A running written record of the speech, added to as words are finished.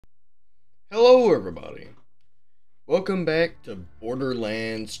Hello everybody, welcome back to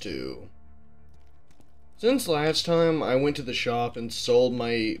Borderlands 2. Since last time I went to the shop and sold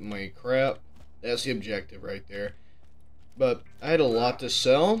my crap, that's the objective right there. But I had a lot to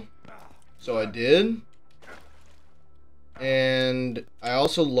sell, so I did. And I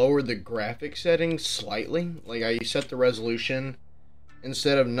also lowered the graphic settings slightly. Like I set the resolution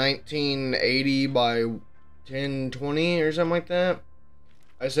instead of 1980 by 1020 or something like that.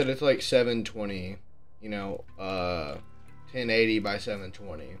 I said it's like 720, 1080 by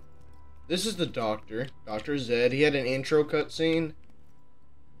 720. This is the doctor, Dr. Zed. He had an intro cutscene.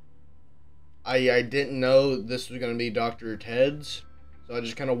 I didn't know this was going to be Dr. Ted's, so I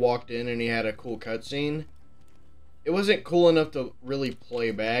just kind of walked in and he had a cool cutscene. It wasn't cool enough to really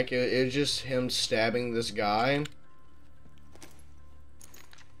play back. It was just him stabbing this guy.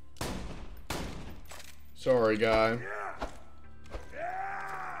 Sorry, guy.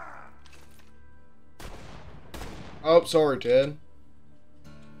 Oh, sorry, Ted.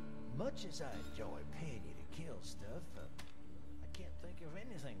 Much as I enjoy paying you to kill stuff, I can't think of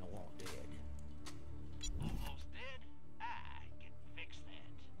anything I want dead. Almost dead? I can fix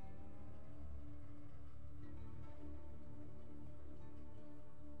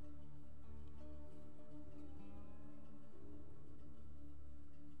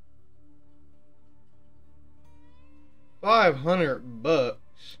that. $500.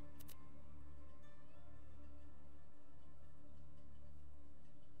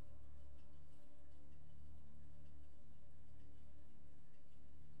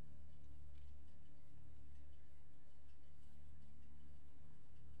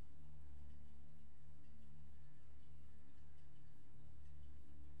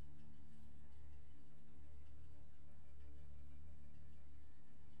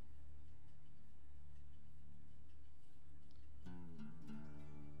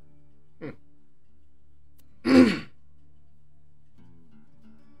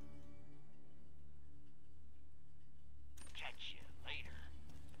 Catch you later.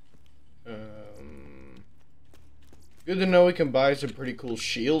 Good to know we can buy some pretty cool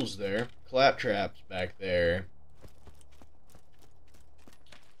shields there. Claptraps back there.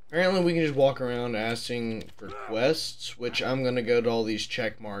 Apparently we can just walk around asking for quests, which I'm gonna go to all these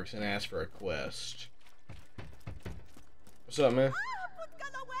check marks and ask for a quest. What's up, man? Put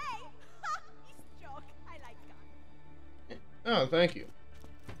gun away! He's a joke. I like gun. Oh, thank you.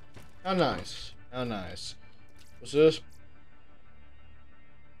 How nice. How nice. What's this?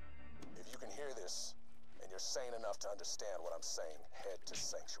 If you can hear this, and you're sane enough to understand what I'm saying, head to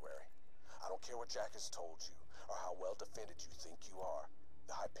Sanctuary. I don't care what Jack has told you, or how well defended you think you are.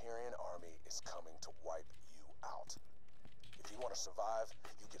 The Hyperion army is coming to wipe you out. If you want to survive,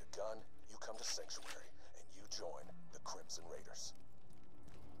 you get a gun, you come to Sanctuary, and you join the Crimson Raiders.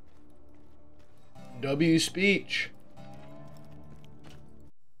 W speech.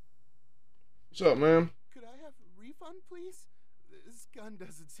 What's up, man? Could I have a refund, please? This gun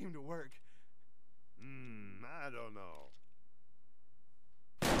doesn't seem to work. I don't know.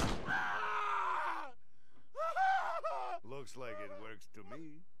 Looks like it works to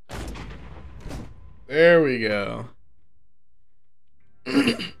me. There we go.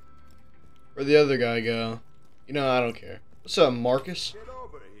 Where'd the other guy go? You know, I don't care. What's up, Marcus? Get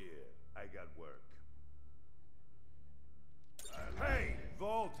over here. I got work. Hey,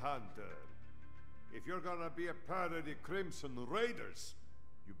 Vault Hunter. If you're gonna be a part of the Crimson Raiders,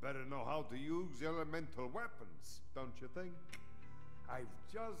 you better know how to use elemental weapons, don't you think? I've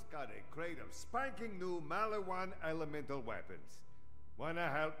just got a crate of spanking new Malawan elemental weapons. Wanna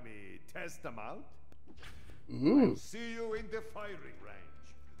help me test them out? Ooh. I'll see you in the firing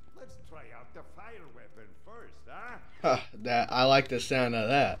range. Let's try out the fire weapon first, huh? Ha, I like the sound of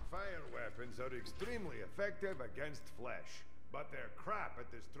that. Fire weapons are extremely effective against flesh, but they're crap at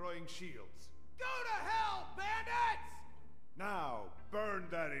destroying shields. Go to hell, bandits! Now, burn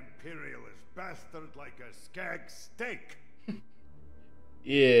that imperialist bastard like a skag steak.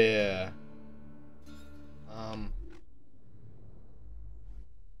 Yeah. Oh.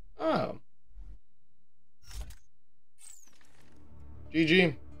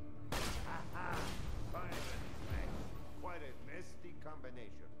 GG. Quite a nasty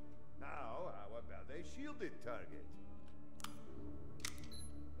combination. Now, how about a shielded target?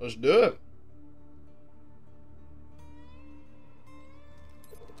 Let's do it.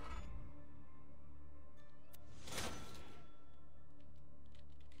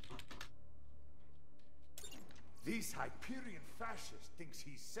 This Hyperion fascist thinks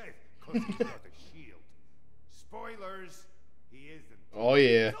he's safe because he's got a shield. Spoilers, he isn't. Oh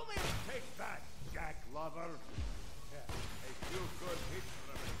yeah. Take that, Jack lover. Yeah, a few good hits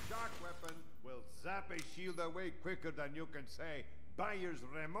from a shock weapon will snap a shield away quicker than you can say buyer's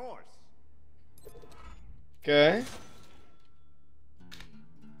remorse. Okay.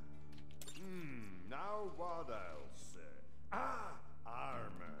 Now what else? Armor.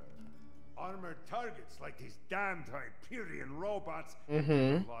 Armor targets like these damned Hyperion robots do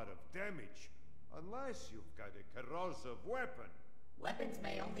a lot of damage. Unless you've got a corrosive weapon. Weapons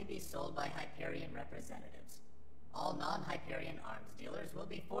may only be sold by Hyperion representatives. All non-Hyperion arms dealers will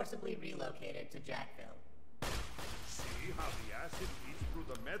be forcibly relocated to Jackville. See how the acid eats through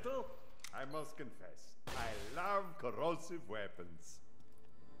the metal? I must confess, I love corrosive weapons.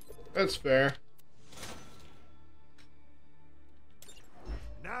 That's fair.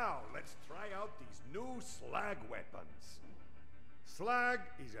 Now, let's try out these new slag weapons. Slag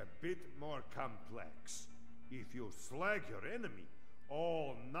is a bit more complex. If you slag your enemy,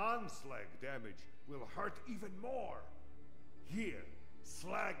 all non-slag damage will hurt even more. Here,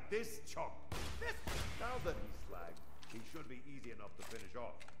 slag this chunk. Now that he's slagged, he should be easy enough to finish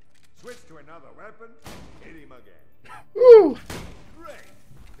off. Switch to another weapon, hit him again. Woo! Great!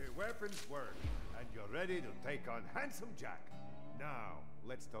 The weapons work, and you're ready to take on Handsome Jack. Now,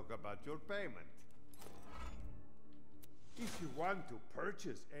 let's talk about your payment. If you want to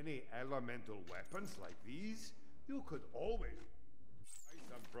purchase any elemental weapons like these, you could always buy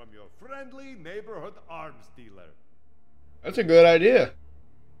some from your friendly neighborhood arms dealer. That's a good idea.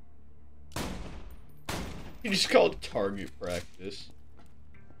 You just call it target practice.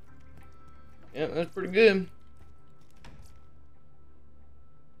 Yeah, that's pretty good.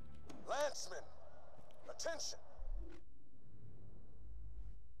 Lancemen, attention.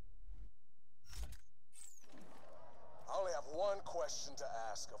 I only have one question to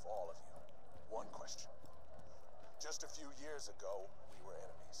ask of all of you. One question. Just a few years ago, we were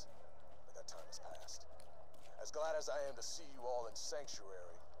enemies, but that time has passed. As glad as I am to see you all in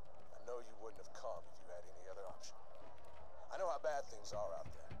Sanctuary, I know you wouldn't have come if you had any other option. I know how bad things are out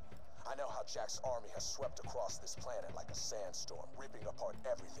there. I know how Jack's army has swept across this planet like a sandstorm, ripping apart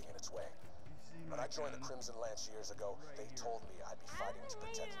everything in its way. When I joined the Crimson Lance years ago, they told me I'd be fighting to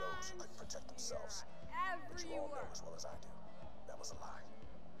protect those who couldn't protect themselves. But you all know as well as I do, that was a lie.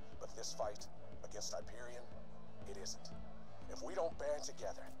 But this fight against Hyperion, it isn't. If we don't band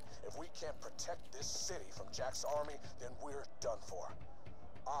together, if we can't protect this city from Jack's army, then we're done for.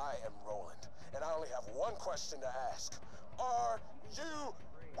 I am Roland, and I only have one question to ask. Are you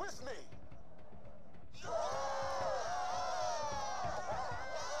with me?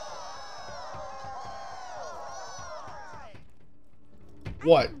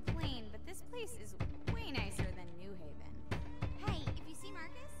 What? I complain, but this place is way nicer than New Haven. Hey, if you see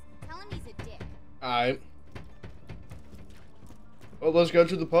Marcus, tell him he's a dick. Alright. Well, let's go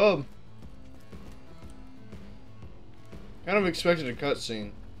to the pub. Kind of expected a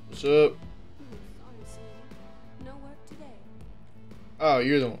cutscene. What's up? Sorry, Sue. No work today. Oh,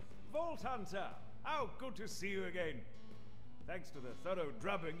 you're the one. Vault Hunter! How good to see you again. Thanks to the thorough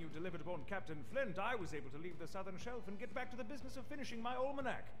drubbing you delivered upon Captain Flint, I was able to leave the Southern Shelf and get back to the business of finishing my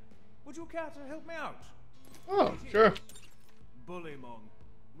almanac. Would you care to help me out? Oh, sure. Bullymong.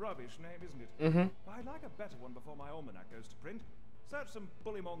 Rubbish name, isn't it? Mm-hmm. I'd like a better one before my almanac goes to print. Search some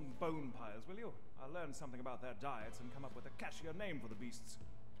Bullymong bone piles, will you? I'll learn something about their diets and come up with a catchier name for the beasts.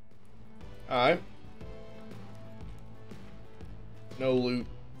 Alright. No loot.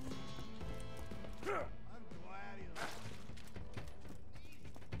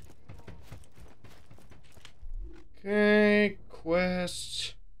 Okay,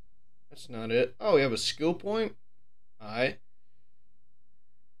 quest. That's not it. Oh, we have a skill point? Alright.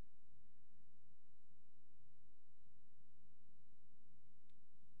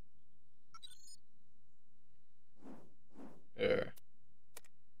 There.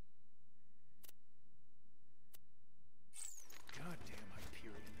 Goddamn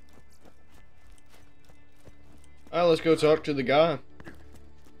Hyperion. Alright, let's go talk to the guy.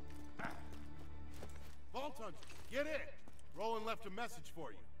 Vault Hunter, get in. Roland left a message for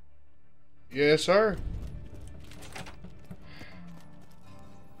you. Yes, sir.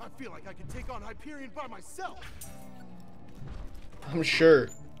 I feel like I can take on Hyperion by myself. I'm sure.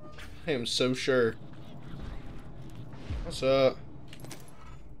 I am so sure. What's up?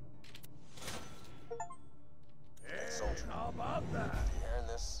 Hey, soldier. How about that? You hearing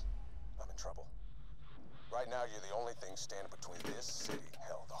this? I'm in trouble. Right now, you're the only thing standing between this city,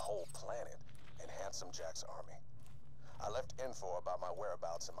 hell, the whole planet, and Handsome Jack's army. I left info about my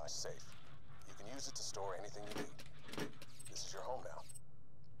whereabouts in my safe. You can use it to store anything you need. This is your home now.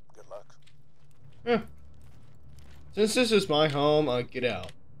 Good luck. Yeah. Since this is my home, I'll get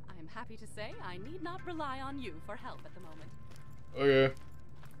out. I am happy to say I need not rely on you for help at the moment. Okay.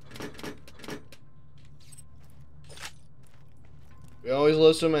 We always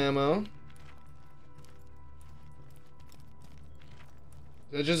love some ammo.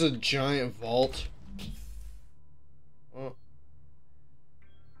 Is that just a giant vault? Oh.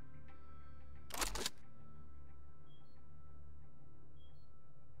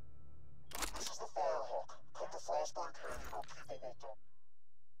 This is the Firehawk. Come to Frostburn Canyon or people will die.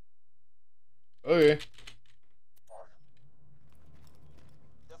 Okay.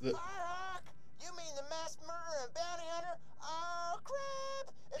 The Firehawk? You mean the mass murderer and bounty hunter? Oh,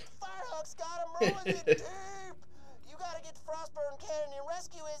 crap! If the Firehawk's got him rolling in deep, you gotta get to Frostburn Canyon and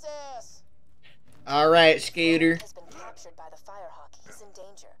rescue his ass. Alright, Scooter. Has been captured by the Firehawk. He's in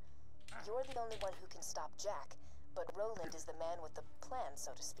danger. You're the only one who can stop Jack, but Roland is the man with the plan,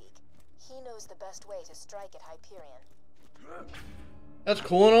 so to speak. He knows the best way to strike at Hyperion. That's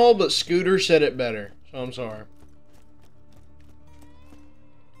cool and all, but Scooter said it better, so I'm sorry.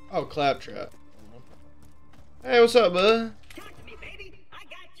 Oh, Claptrap. Hey, what's up, bud? Talk to me, baby. I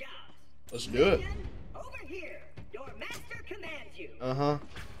got jobs. Let's do it. Over here. Your master commands you. Uh-huh.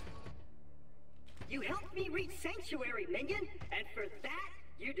 You helped me reach Sanctuary, minion, and for that,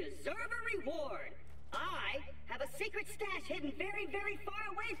 you deserve a reward. I have a secret stash hidden very, very far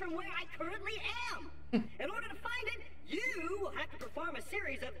away from where I currently am. In order to find it, you will have to perform a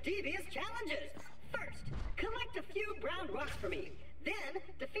series of devious challenges. First, collect a few brown rocks for me. Then,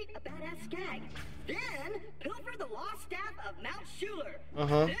 defeat a badass skag. Then, pilfer the lost staff of Mount Schuler.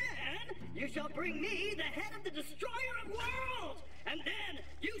 Then, you shall bring me the head of the Destroyer of Worlds. And then,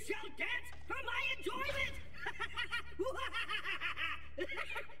 you shall dance for my enjoyment.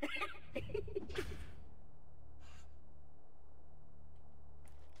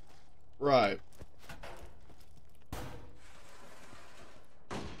 Right.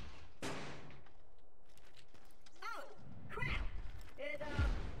 Oh, crap. It,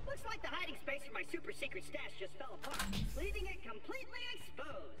 looks like the hiding space for my super secret stash just fell apart, leaving it completely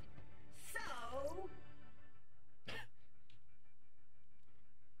exposed. So...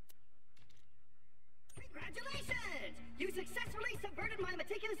 Congratulations! You successfully subverted my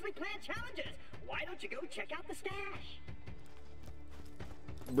meticulously planned challenges. Why don't you go check out the stash?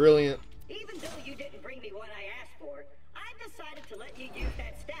 Brilliant. Even though you didn't bring me what I asked for, I've decided to let you use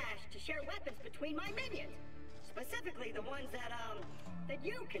that stash to share weapons between my minions. Specifically the ones that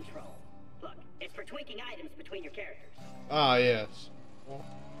you control. Look, it's for tweaking items between your characters. Ah, yes. Well,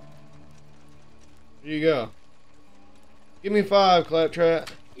 here you go. Give me 5, Claptrap.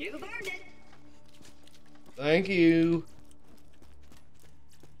 You've earned it. Thank you.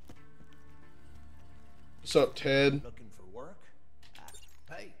 What's up, Ted? Looking for work?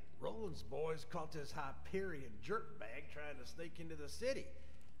 Hey, Roland's boys caught this Hyperion jerkbag trying to sneak into the city.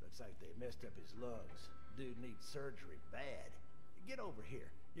 Looks like they messed up his lungs. Dude needs surgery bad. Get over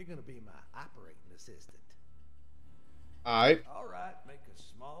here. You're gonna be my operating assistant. Alright. Alright, make a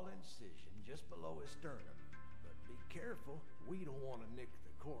small incision just below his sternum. But be careful, we don't want to nick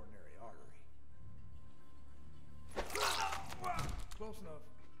the coronary artery. Close enough.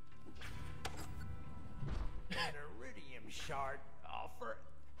 An iridium shard offer.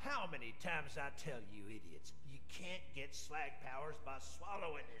 How many times I tell you idiots, you can't get slag powers by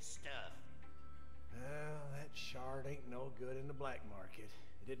swallowing this stuff. Well, that shard ain't no good in the black market.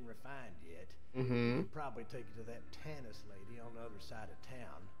 It isn't refined yet. Mm-hmm. We'll probably take it to that Tannis lady on the other side of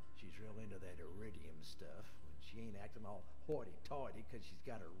town. She's real into that iridium stuff. She ain't acting all hoity-toity because she's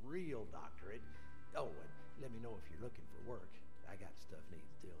got a real doctorate. Oh, and let me know if you're looking for work. I got stuff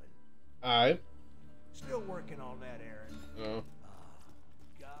needs doing. Alright. Still working on that, Aaron. Oh.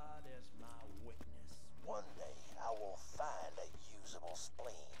 God is my witness. One day I will find a usable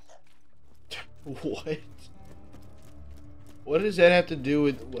spleen. What? What does that have to do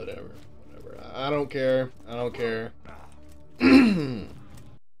with whatever? Whatever. I don't care. I don't care. As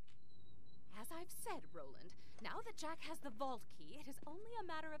I've said, Roland, now that Jack has the vault key, it is only a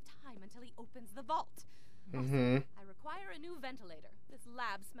matter of time until he opens the vault. Mm-hmm. I require a new ventilator. This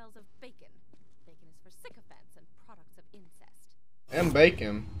lab smells of bacon. Bacon is for sycophants and products of incest. And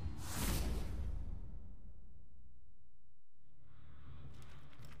bacon.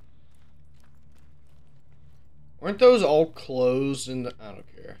 Weren't those all closed in the... I don't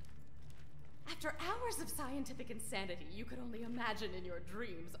care. After hours of scientific insanity you could only imagine in your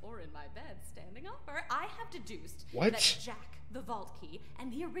dreams or in my bed standing over, I have deduced What? that Jack, the vault key,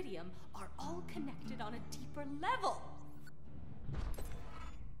 and the iridium are all connected on a deeper level.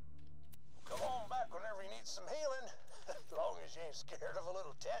 Come on back whenever you need some healing. As long as you ain't scared of a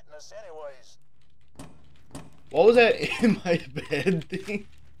little tetanus anyways. What was that in my bed thing?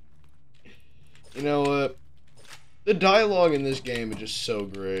 You know what? The dialogue in this game is just so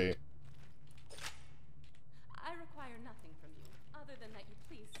great. I require nothing from you, other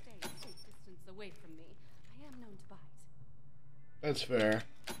That's fair.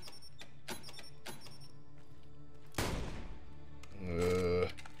 My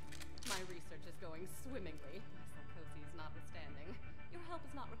research is going swimmingly, my psychoses notwithstanding. Your help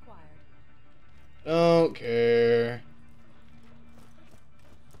is not required. Don't care.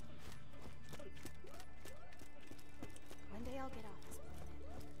 One day I'll get off this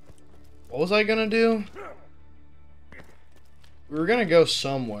planet. What was I gonna do? We were gonna go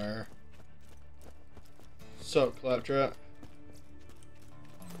somewhere. Sup, Claptrap?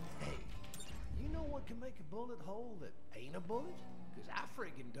 Hey, you know what can make a bullet hole that ain't a bullet? Because I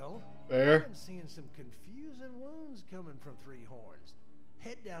friggin' don't. Fair. I've been seeing some confusing wounds coming from Three Horns.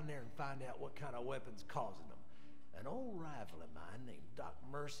 Head down there and find out what kind of weapon's causing them. An old rival of mine named Doc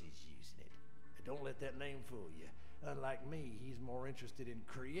Mercy's using it. And don't let that name fool you. Unlike me, he's more interested in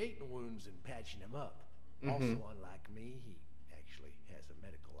creating wounds and patching them up. Also, unlike me, he actually has a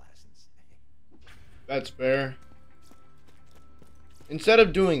medical license. That's fair. Instead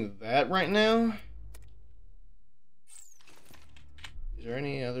of doing that right now, is there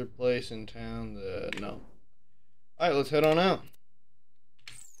any other place in town that... No. Alright, let's head on out.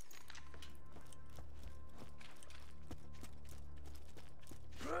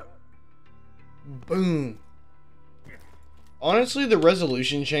 Boom. Honestly, the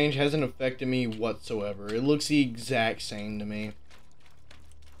resolution change hasn't affected me whatsoever. It looks the exact same to me.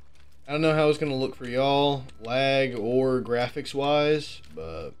 I don't know how it's going to look for y'all, lag or graphics wise,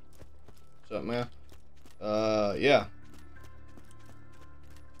 but what's up, man? Yeah.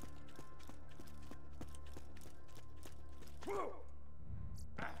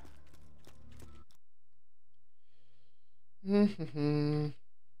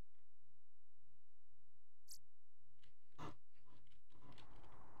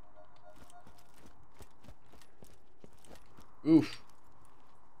 Oof.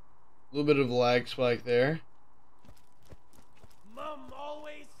 A little bit of lag spike there. Mom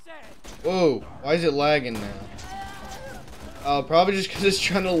always said. Whoa, why is it lagging now? Probably just because it's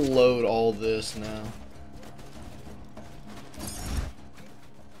trying to load all this now.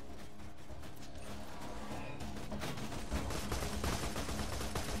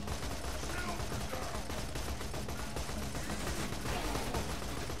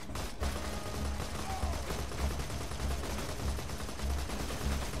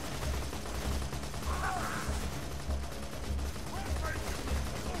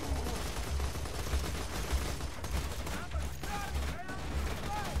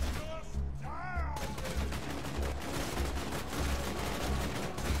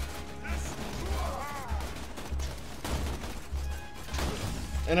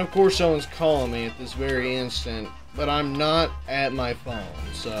 And of course someone's calling me at this very instant, but I'm not at my phone,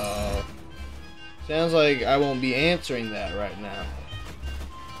 so sounds like I won't be answering that right now.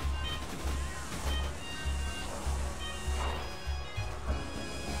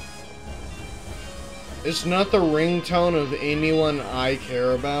 It's not the ringtone of anyone I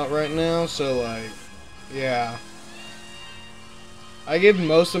care about right now, so like, yeah. I give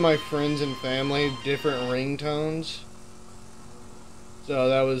most of my friends and family different ringtones. So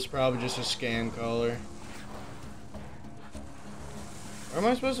that was probably just a scam caller. Where am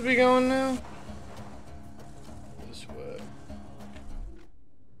I supposed to be going now? This way.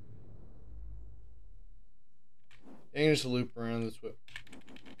 I can just loop around this way.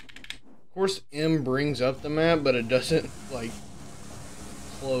 Of course, M brings up the map, but it doesn't, like,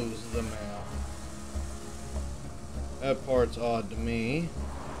 close the map. That part's odd to me.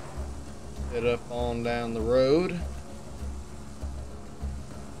 Head up on down the road.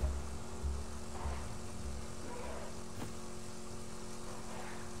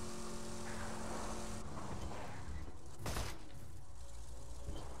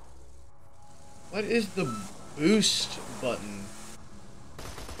 What is the boost button?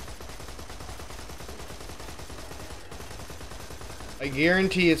 I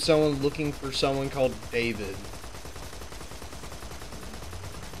guarantee it's someone looking for someone called David.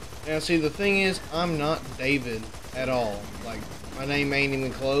 Now see, the thing is, I'm not David at all. Like, my name ain't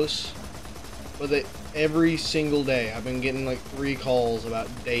even close. But every single day, I've been getting like 3 calls about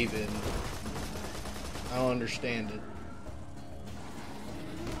David. I don't understand it.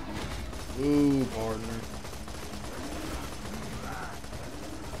 Ooh, partner.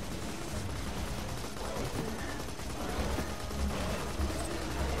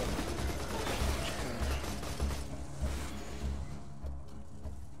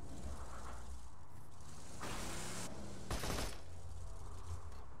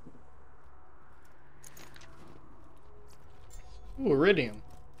 Ooh, iridium.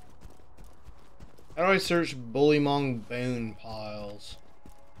 How do I search Bullymong bone piles?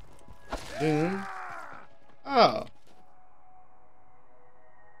 Boom. Oh.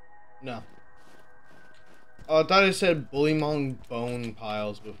 No. Oh, I thought it said Bullymong bone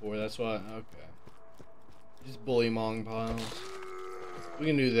piles before. That's why. Okay. Just Bullymong piles. We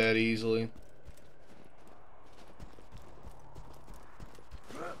can do that easily.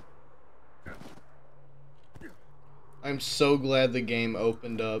 I'm so glad the game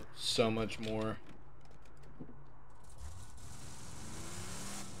opened up so much more.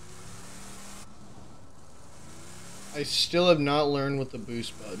 I still have not learned what the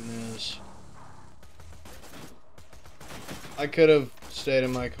boost button is. I could have stayed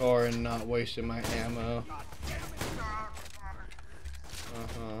in my car and not wasted my ammo.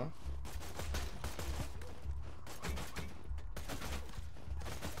 Uh-huh.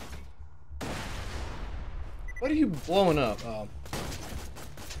 What are you blowing up? Oh.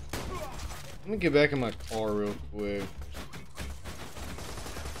 Let me get back in my car real quick.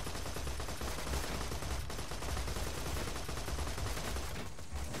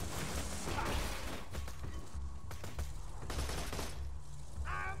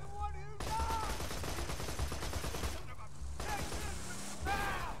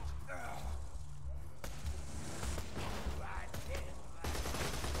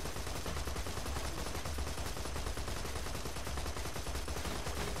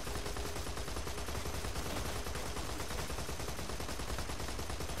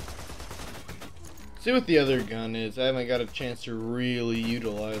 See what the other gun is. I haven't got a chance to really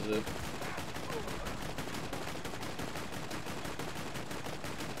utilize it.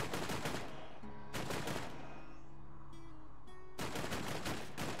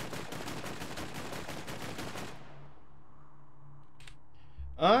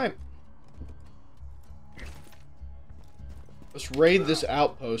 Alright. Let's raid this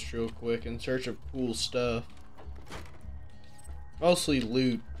outpost real quick in search of cool stuff. Mostly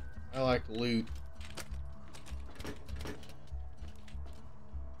loot. I like loot.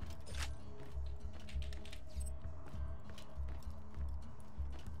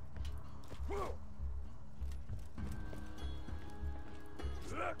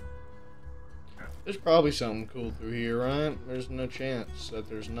 There's probably something cool through here, right? There's no chance that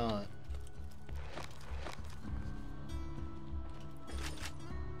there's not.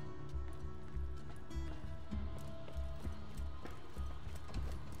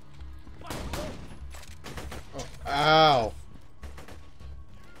 Oh, ow.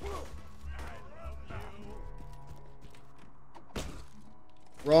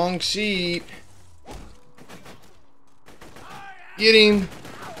 Wrong seat. Get him.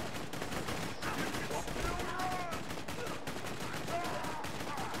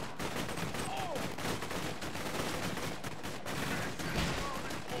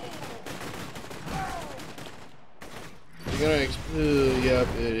 Gonna explode. Yep,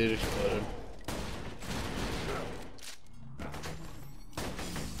 it exploded.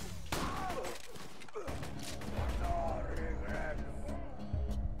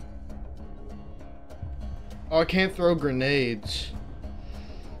 Oh, I can't throw grenades.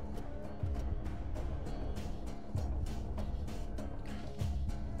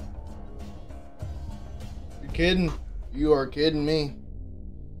 You're kidding? You are kidding me.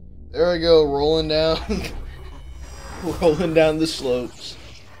 There I go, rolling down. Rolling down the slopes.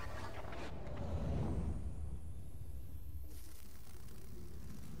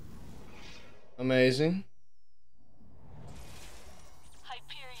 Amazing.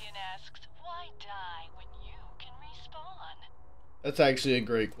 Hyperion asks, why die when you can respawn? That's actually a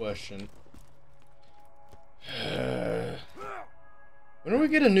great question. When do we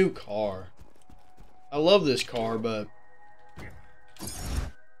get a new car? I love this car, but...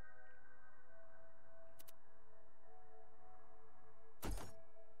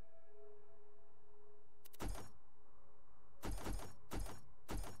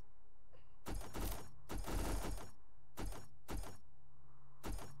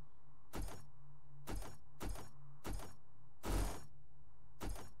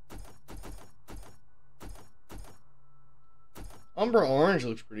 Umbra Orange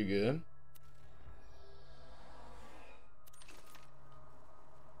looks pretty good.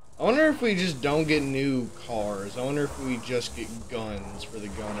 I wonder if we just don't get new cars. I wonder if we just get guns for the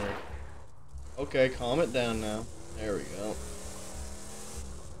gunner. Okay, calm it down now. There we go.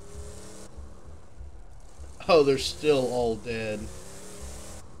 Oh, they're still all dead.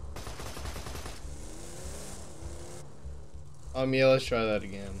 Yeah, let's try that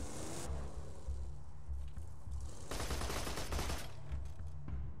again.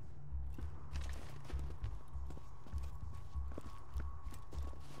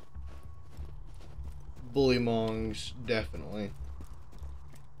 Bullymongs, definitely.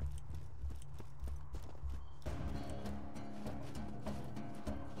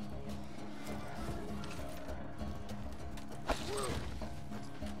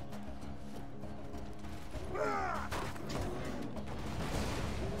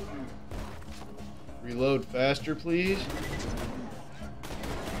 Load faster, please.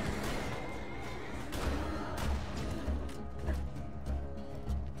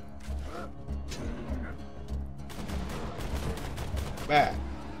 Back.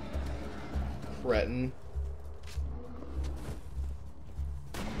 Cretin.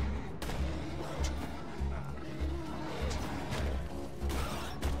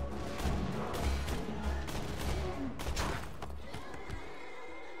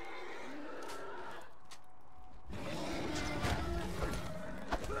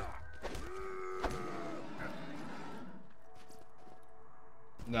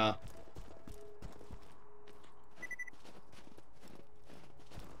 Nah.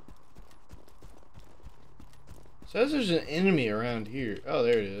 Says there's an enemy around here. Oh,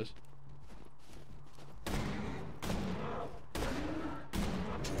 there it is.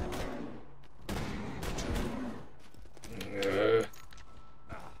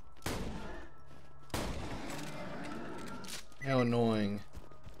 How annoying.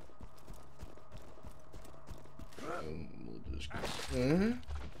 We'll just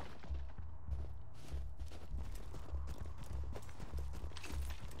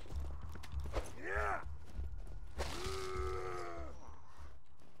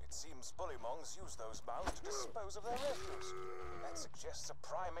Bullymongs use those mounds to dispose of their refuse. That suggests a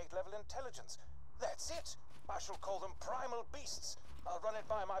primate-level intelligence. That's it! I shall call them primal beasts. I'll run it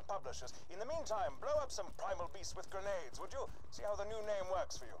by my publishers. In the meantime, blow up some primal beasts with grenades, would you? See how the new name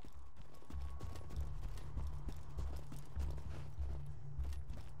works for you.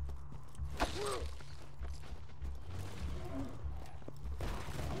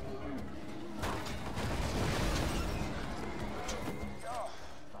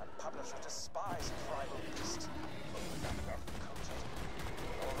 Despise primal beasts.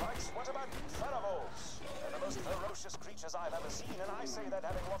 Alright, what about Firehawks? They're the most ferocious creatures I've ever seen, and I say that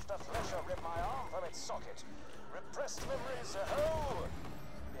having watched a thresher rip my arm from its socket. Repressed memories, oh!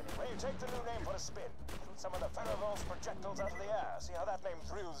 Anyway, take the new name for a spin. Shoot some of the Firehawks projectiles out of the air. See how that name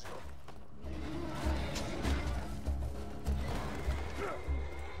thrills you.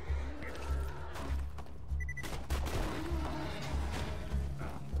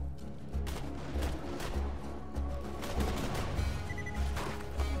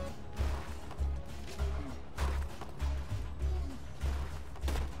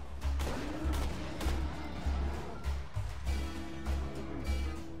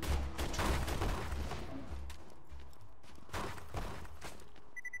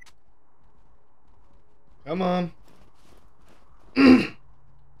 Come on.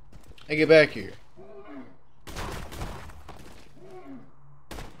 Hey, get back here.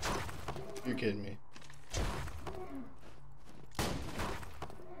 You're kidding me.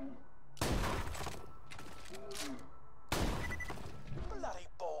 Bloody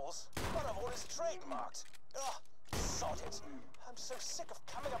balls. One of all is trademarked. Ugh, sod it. I'm so sick of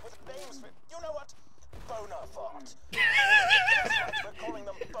coming up with names for... You know what? Bonafart. That's right, we're calling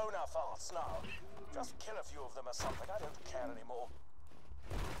them Bonafarts now. Just kill a few of them or something. I don't care anymore.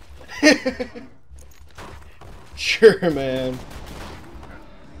 Sure, man.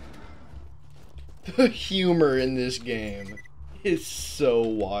 The humor in this game is so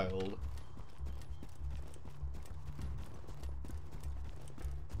wild.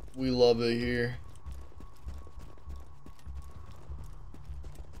 We love it here.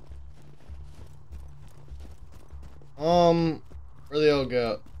 Where they all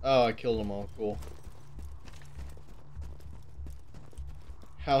go? Oh, I killed them all. Cool.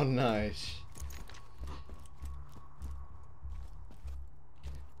 How nice.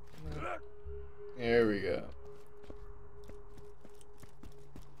 There we go.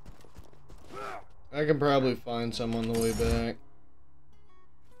 I can probably find some on the way back.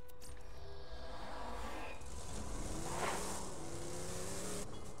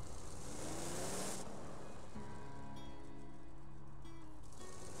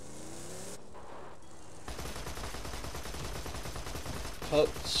 Pup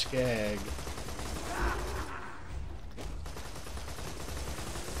skag.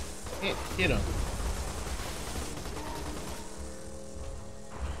 Hit him.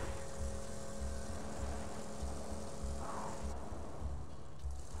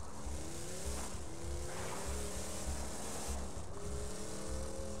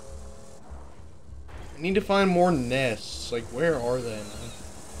 I need to find more nests. Like, where are they,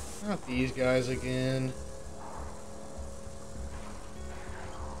 man? Not these guys again.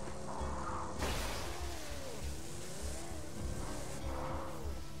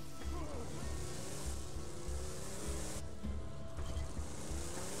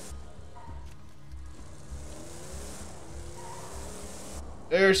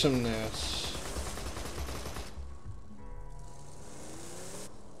 There's some nests.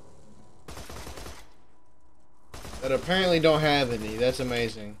 But apparently don't have any. That's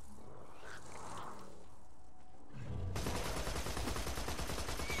amazing.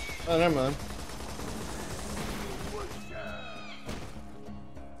 Oh, never mind.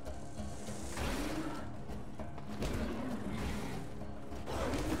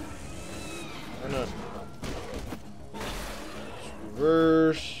 Why not?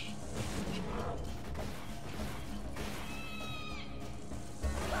 Reverse.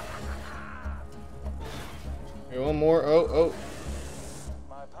 Here, one more. Oh.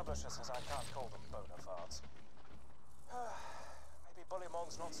 My publisher says I can't call them bona fides. Maybe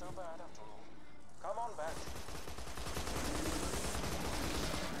Bullymong's not so bad after all. Come on back.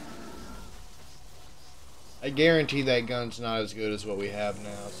 I guarantee that gun's not as good as what we have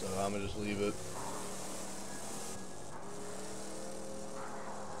now, so I'm gonna just leave it.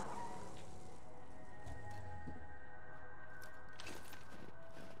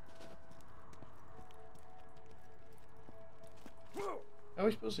 How are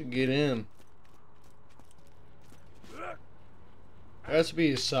we supposed to get in? There has to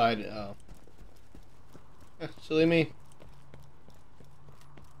be a side. Oh. Silly me.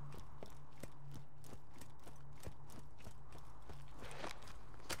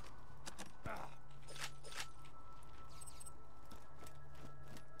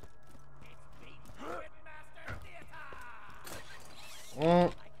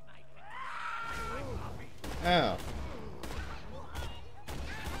 Oh. Ow.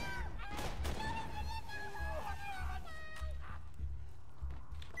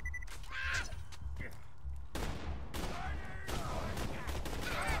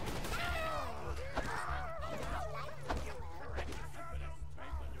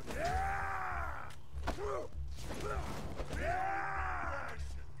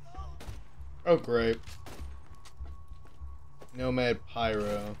 Oh, great. Nomad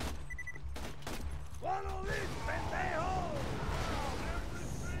Pyro.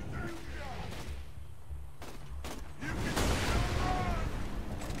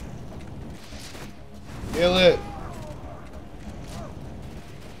 Kill it.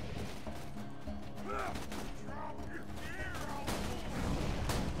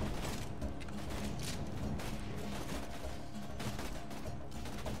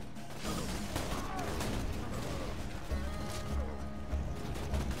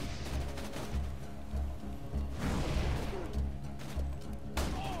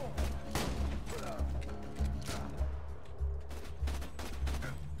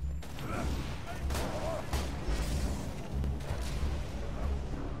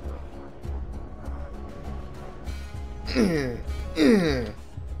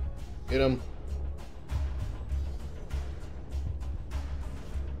 Get him.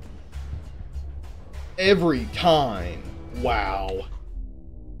 Every time. Wow.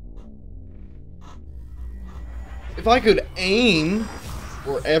 If I could aim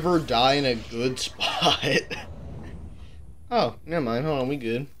or ever die in a good spot. Oh, never mind. Hold on, we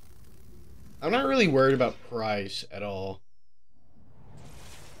good. I'm not really worried about price at all.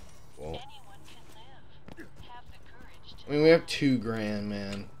 Well, I mean, we have $2,000,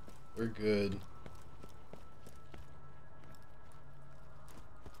 man. We're good.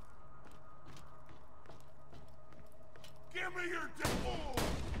 Give me your devil!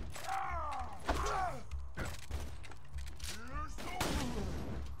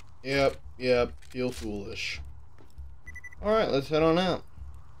 Yep. Feel foolish. Alright, let's head on out.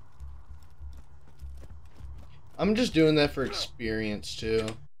 I'm just doing that for experience, too.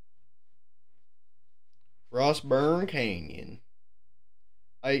 Frostburn Canyon.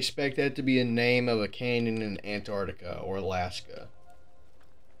 I expect that to be a name of a canyon in Antarctica or Alaska.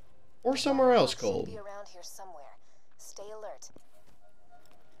 Or somewhere else cold. Be around here somewhere. Stay alert.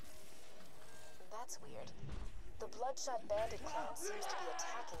 That's weird. The Bloodshot Bandit clan seems to be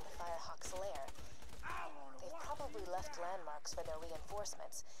attacking the Firehawk's lair. They've probably left landmarks for their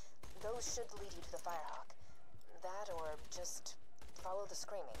reinforcements. Those should lead you to the Firehawk. That or just follow the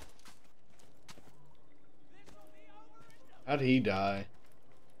screaming. How'd he die?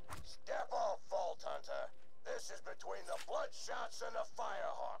 Step off, Vault Hunter. This is between the Bloodshots and the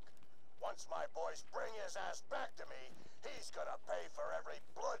Firehawk. Once my boys bring his ass back to me, he's gonna pay for every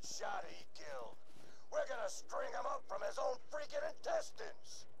Bloodshot he killed. We're gonna string him up from his own freaking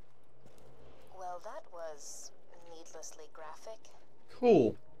intestines. Well, that was needlessly graphic.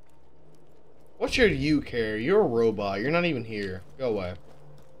 Cool. What should you care? You're a robot. You're not even here. Go away.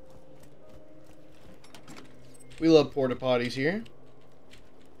 We love porta potties here.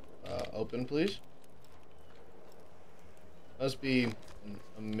 Open, please. Must be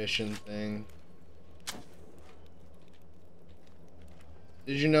a mission thing.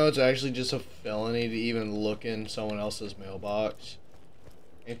 Did you know it's actually just a felony to even look in someone else's mailbox?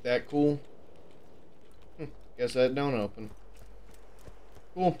 Ain't that cool? Guess that don't open.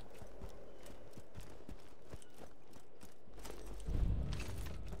 Cool.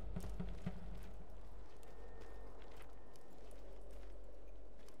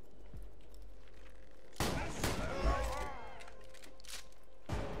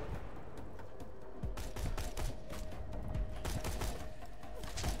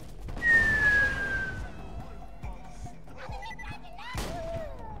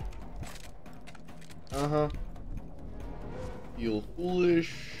 Uh-huh. Feel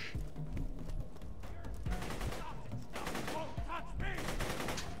foolish.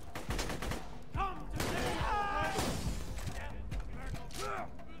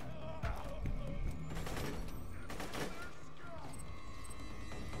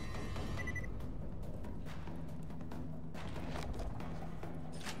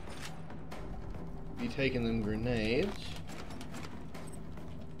 Be taking them grenades.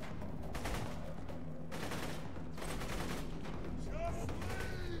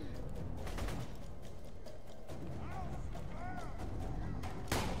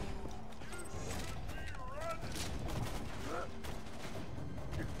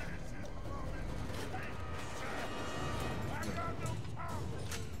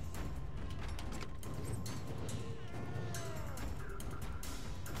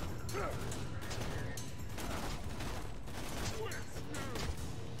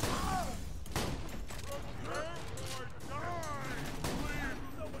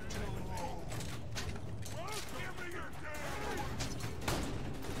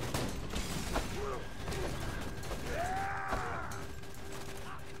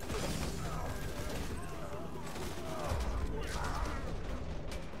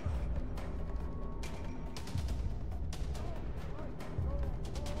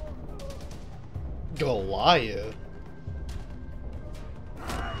 Goliath?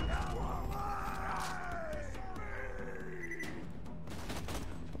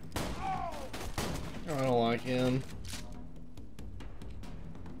 I don't like him.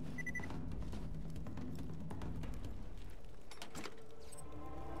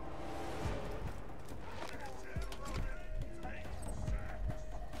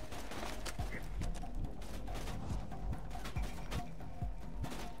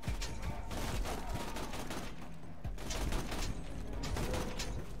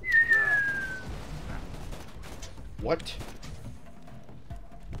 What?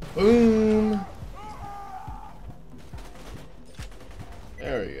 Boom!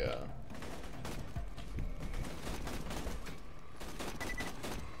 There we go.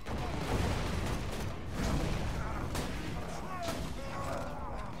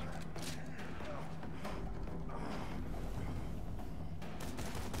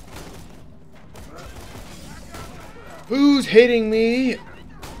 Who's hitting me?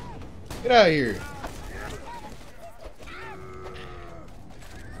 Get out of here.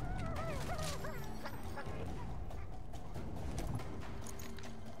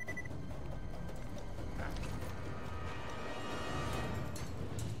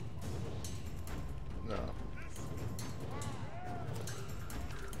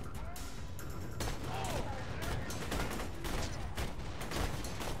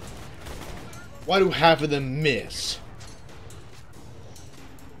 Why do half of them miss?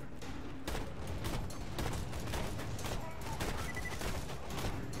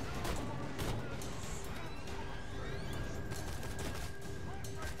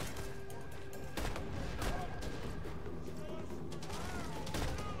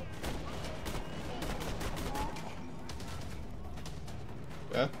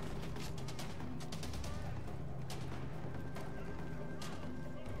 Yeah.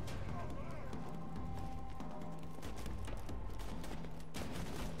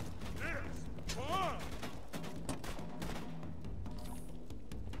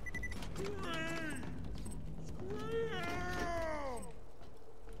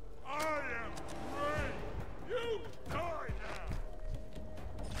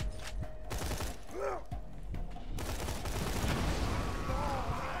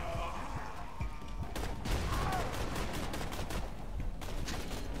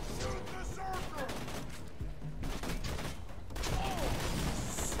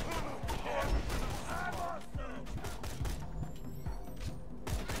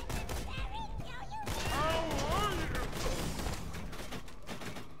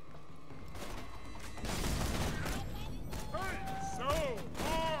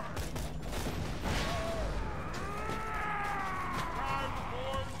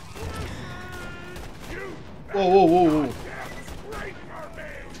 Whoa, whoa, whoa, whoa.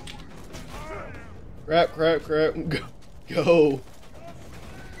 Crap, crap, crap. Go. Go.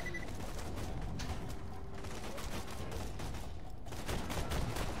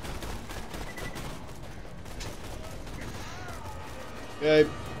 Okay,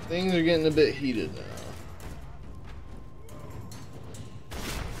 things are getting a bit heated now.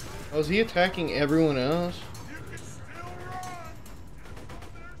 Oh, is he attacking everyone else?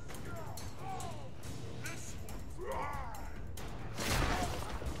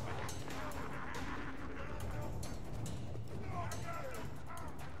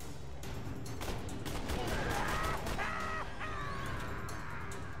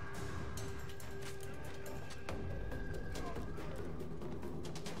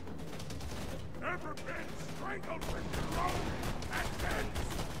 Ever been strangled with your own hands?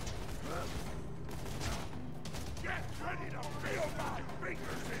 Get ready to feel my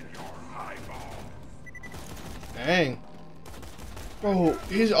fingers in your eyeballs. Dang. Bro,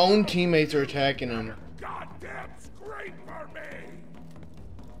 his own teammates are attacking him. Goddamn scream for me!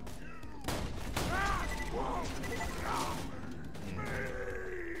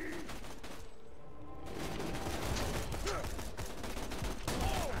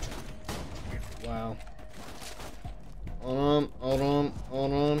 Wow. Hold on,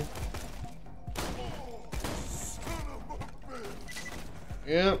 hold on.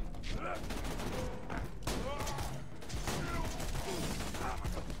 Yep.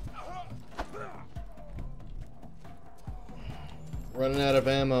 Running out of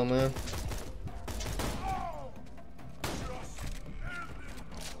ammo, man.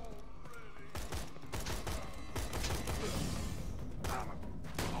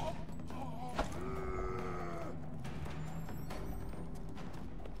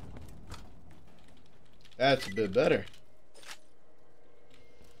 That's a bit better.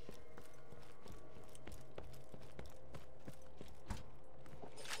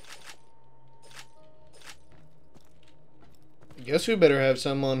 I guess we better have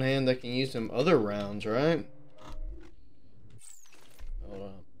some on hand that can use some other rounds, right? Hold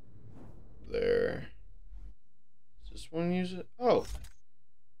on. There. Does this one use it? Oh.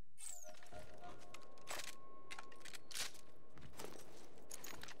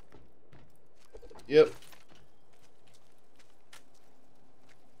 Yep.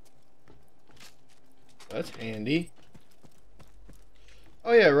 That's handy.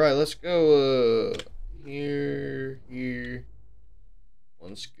 Oh yeah, right. Let's go here.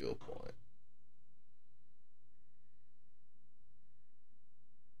 One skill point.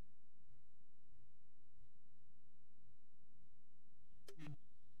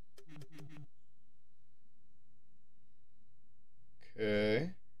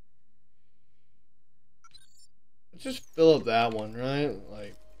 Okay. Let's just fill up that one, right?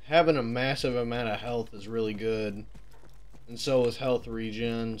 Like, having a massive amount of health is really good. And so is health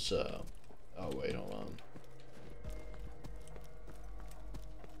regen, so... Oh, wait, hold on.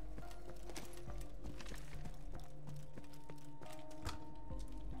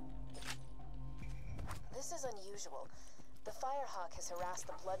 This is unusual. The Firehawk has harassed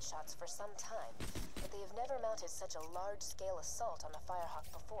the Bloodshots for some time, but they have never mounted such a large-scale assault on the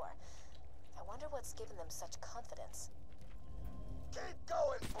Firehawk before. I wonder what's given them such confidence. Keep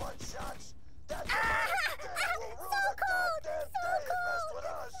going, Bloodshots! That demonic will rule the goddamn day and mess with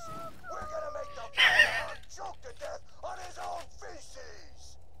us! We're gonna make the Firehawk choke to death on his own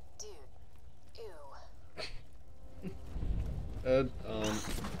feces! Dude, ew.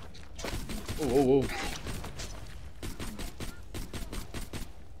 Whoa.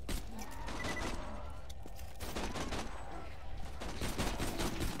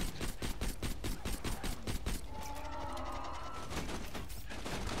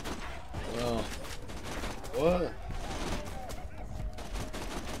 What?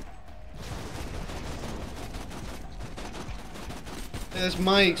 That's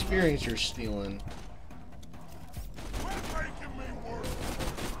my experience you're stealing.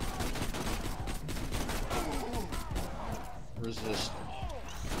 Resist.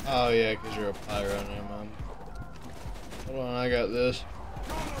 Oh yeah, because you're a pyro now, man. Hold on, I got this.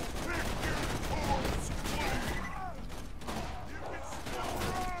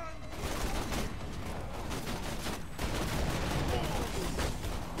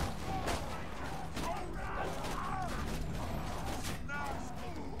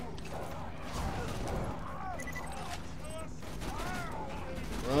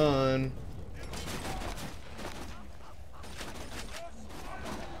 Run.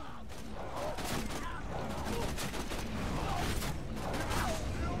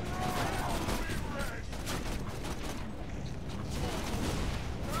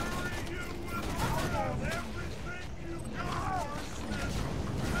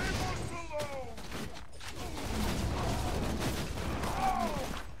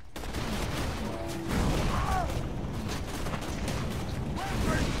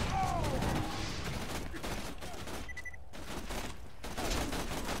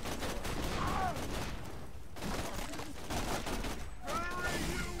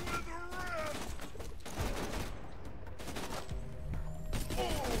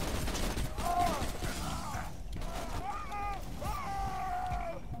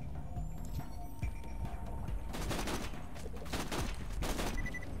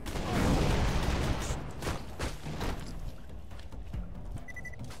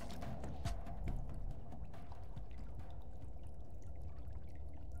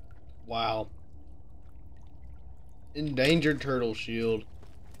 Wow. Endangered turtle shield.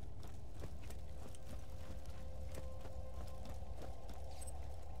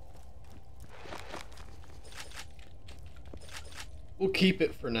 We'll keep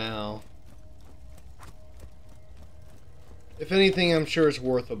it for now. If anything, I'm sure it's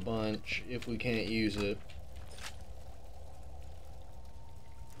worth a bunch if we can't use it.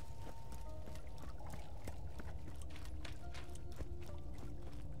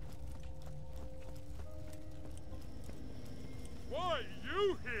 Why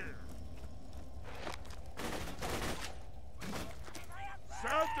you here?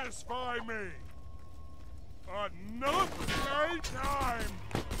 Satisfy me. Another time.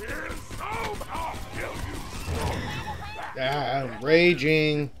 Here's home. I'll kill you. Ah, I'm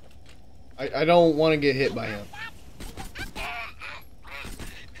raging. I don't want to get hit by him.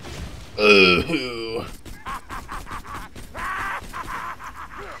 Ooh.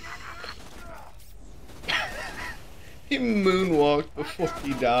 He moonwalked before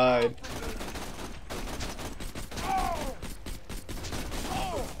he died.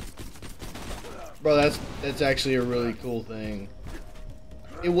 Bro, that's actually a really cool thing.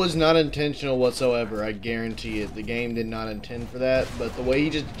 It was not intentional whatsoever, I guarantee it. The game did not intend for that, but the way he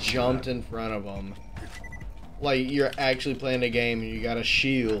just jumped in front of him, like you're actually playing a game and you got a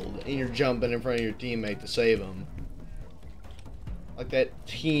shield and you're jumping in front of your teammate to save him. Like that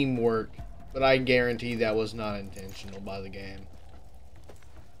teamwork, but I guarantee that was not intentional by the game.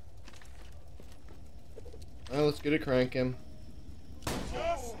 Well, let's get it cranking.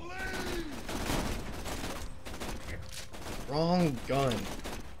 Wrong gun.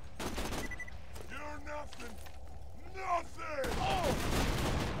 You're nothing. Nothing.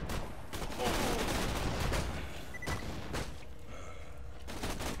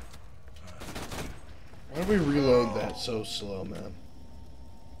 Why do we reload that so slow, man?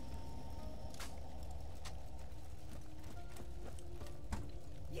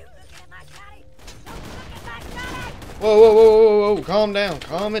 Whoa, whoa, whoa, whoa, whoa, calm down.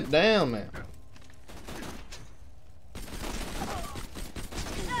 Calm it down, man.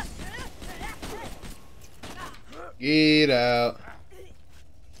 Get out.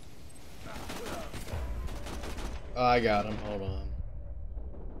 Oh, I got him. Hold on.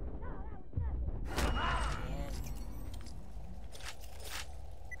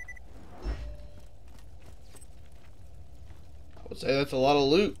 I would say that's a lot of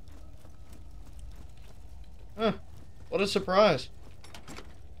loot. Huh. What a surprise.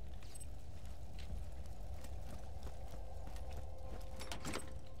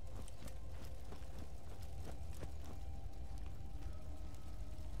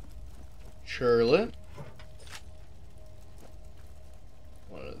 Charlotte.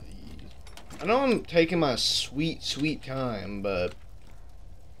 One of these. I know I'm taking my sweet, sweet time, but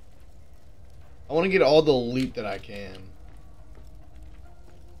I want to get all the loot that I can.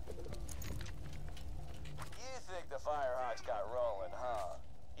 You think the Firehawks got rolling, huh?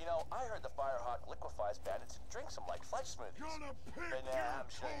 You know, I heard the Firehawk liquefies bandits and drinks them like flesh smoothies. But nah, I'm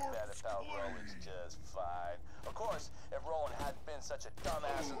sure you better thought Roland's just fine. Of course, if Roland hadn't been such a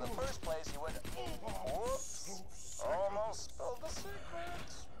dumbass in the first place, he would... Whoops! Almost spilled the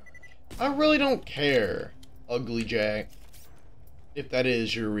secrets. I really don't care, Ugly Jack, if that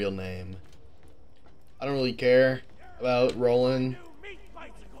is your real name. I don't really care about Roland.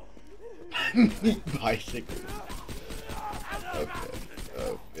 Meat bicycle. Okay.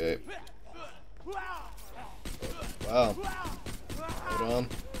 Okay. Wow. Hold on.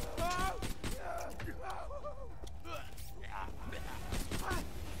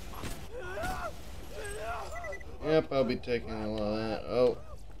 Yep, I'll be taking a lot of that. Oh.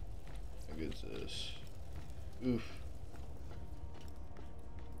 How good is this? Oof.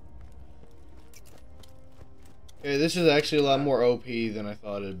 Okay, this is actually a lot more OP than I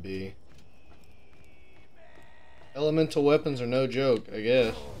thought it'd be. Elemental weapons are no joke, I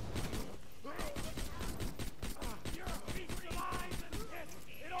guess.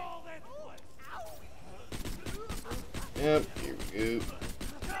 Yep, here we go.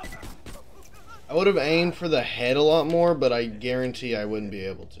 I would have aimed for the head a lot more, but I guarantee I wouldn't be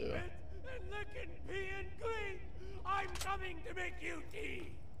able to. I'm coming to make you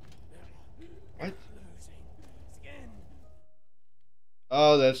tea. What?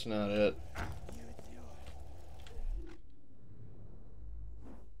 Oh, that's not it.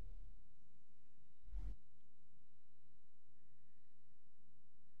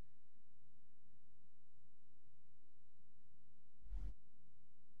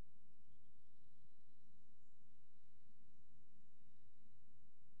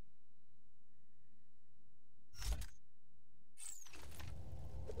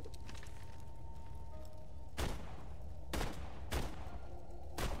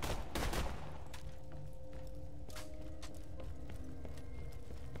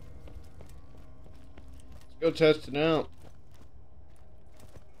 Go test it out.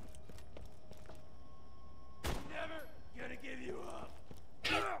 Never gonna give you up.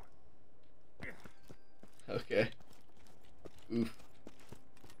 Okay. Oof.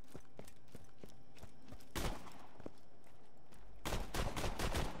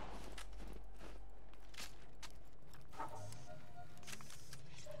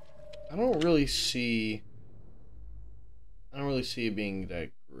 I don't really see it being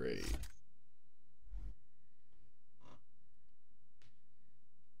that great.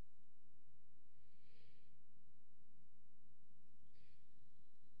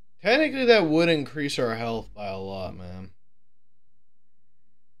 Technically, that would increase our health by a lot, man.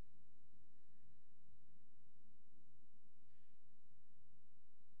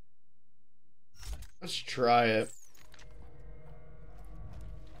 Let's try it.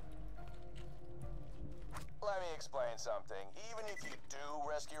 Let me explain something. Even if you do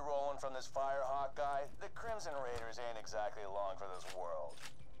rescue Roland from this Firehawk guy, the Crimson Raiders ain't exactly along for this world.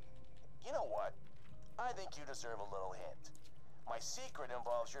 You know what? I think you deserve a little hint. My secret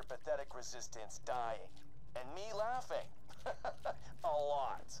involves your pathetic resistance dying, and me laughing. A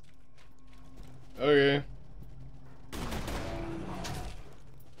lot. Okay.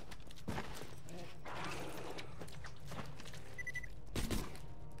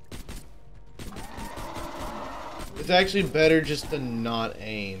 It's actually better just to not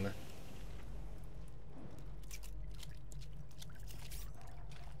aim.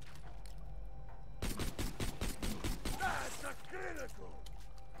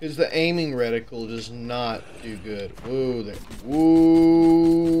 Because the aiming reticle does not do good. Whoa there.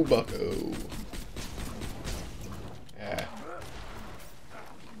 Woo, bucko. Yeah.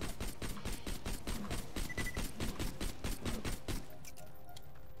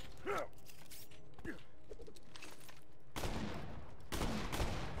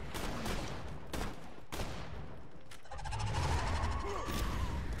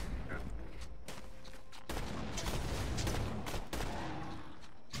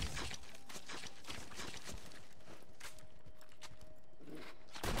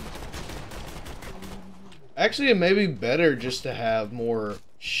 Actually, it may be better just to have more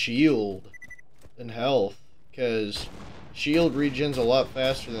shield than health, because shield regens a lot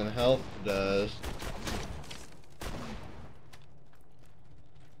faster than health does.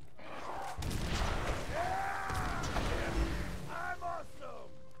 I'm awesome.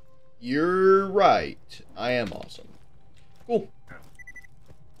 You're right. I am awesome. Cool.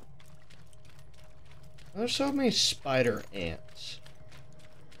 There's so many spider ants.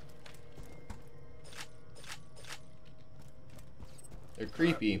 They're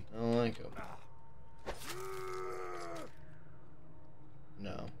creepy. I don't like them.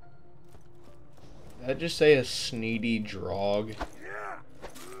 No. Did I just say a sneedy drog?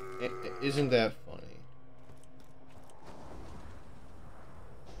 Isn't that funny?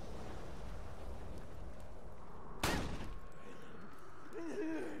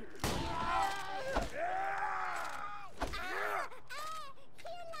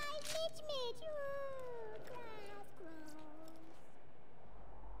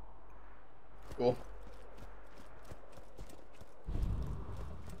 Cool.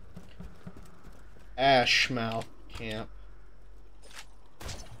 Ashmouth Camp.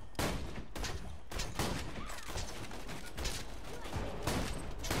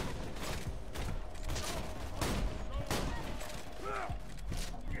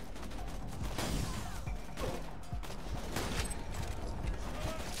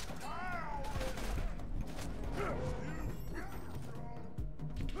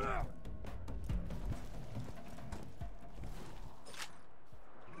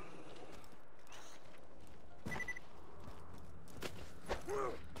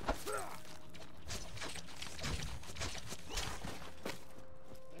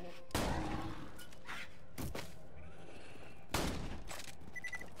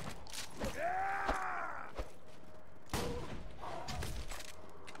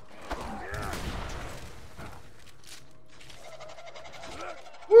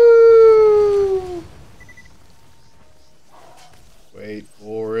 Woo! Wait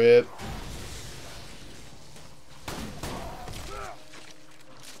for it.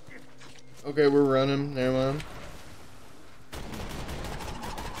 Okay, we're running. Never mind.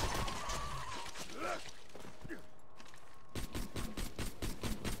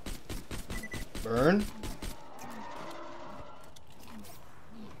 Burn.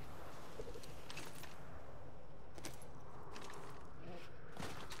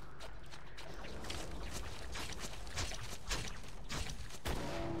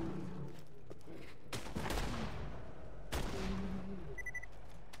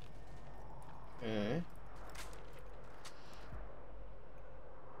 Okay.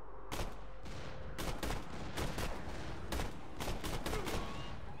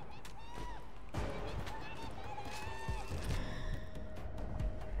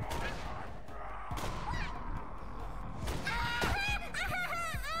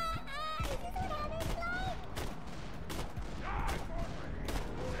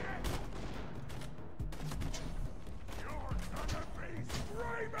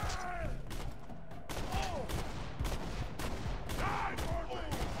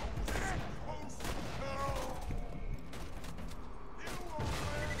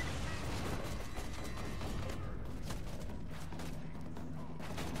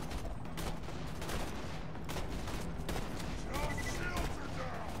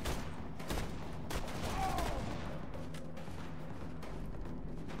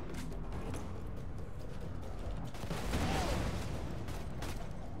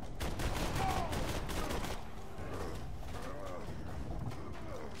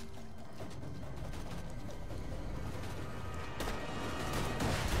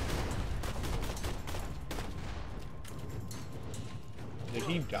 Did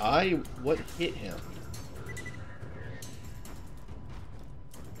he die? What hit him?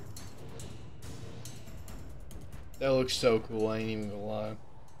 That looks so cool, I ain't even gonna lie.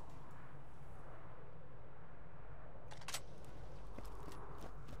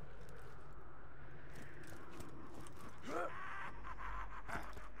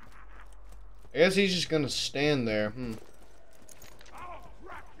 I guess he's just gonna stand there. I'll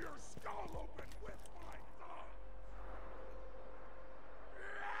crack your skull open with my thumb.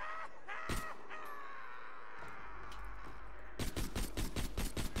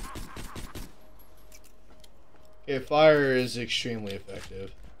 Okay, fire is extremely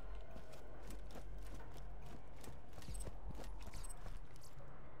effective.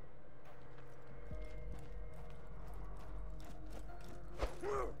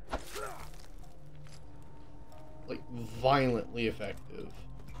 Like, violently effective.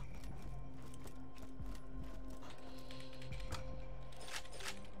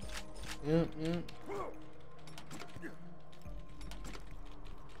 Yep.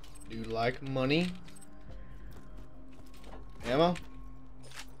 Do you like money? Ammo?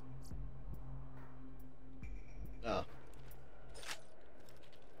 No.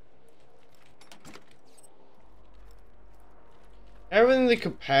 Having the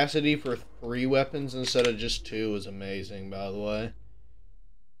capacity for 3 weapons instead of just 2 is amazing, by the way.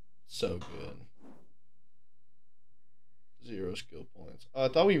 So good. 0 skill points. Oh, I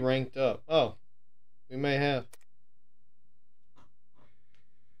thought we ranked up. Oh, we may have.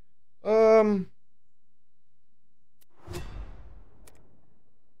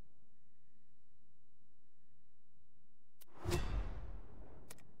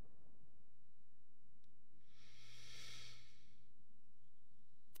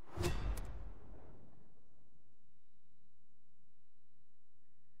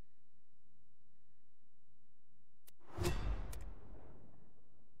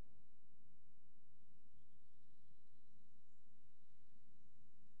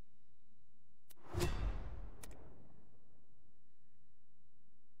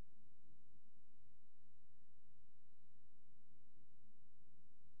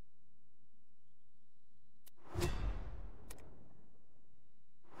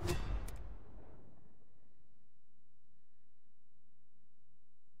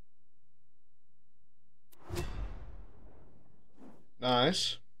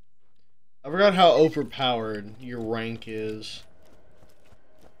 Nice. I forgot how overpowered your rank is.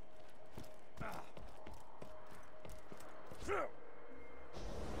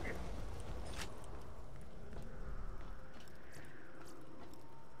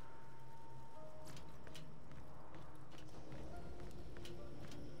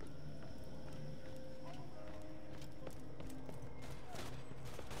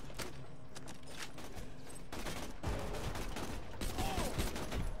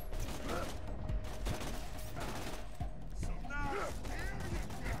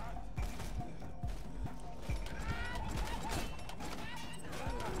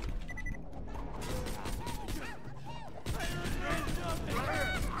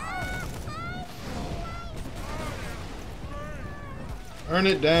 Turn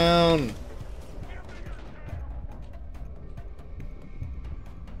it down.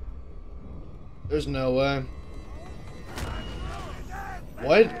 There's no way.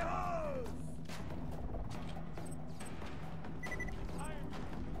 What?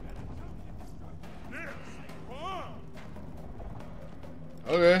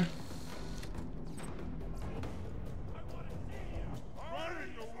 Okay.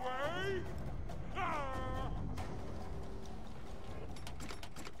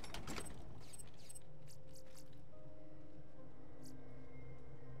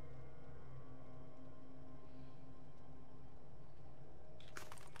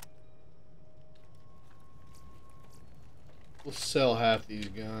 We'll sell half these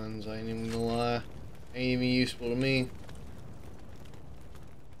guns, I ain't even gonna lie. Ain't even useful to me.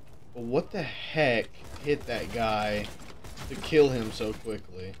 But what the heck hit that guy to kill him so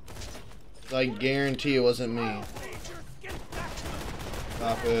quickly? I guarantee it wasn't me.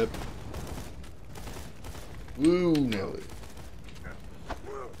 Stop it. Woo, no.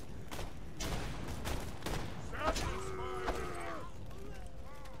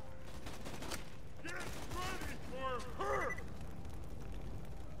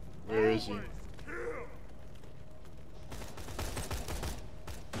 Where is he?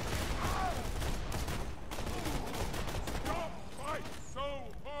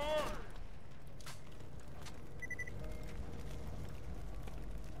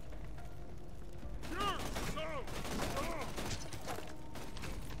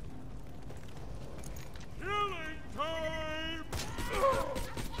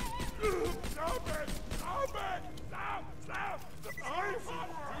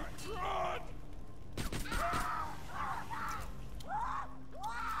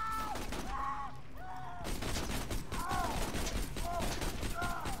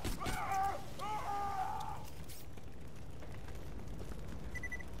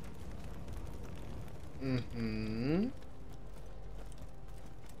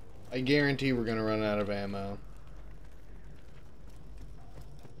 I guarantee we're gonna run out of ammo.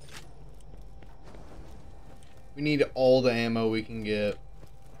 We need all the ammo we can get.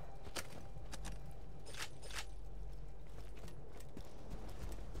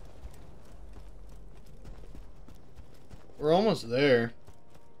 We're almost there.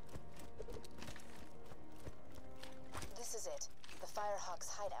 This is it. The Firehawk's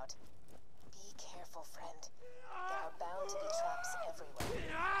hideout. Be careful, friend. There are bound to be traps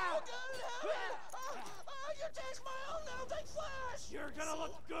everywhere. Oh, God, you taste my own melting flesh! You're gonna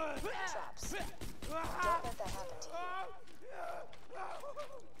look good! Traps. Don't let that happen to you.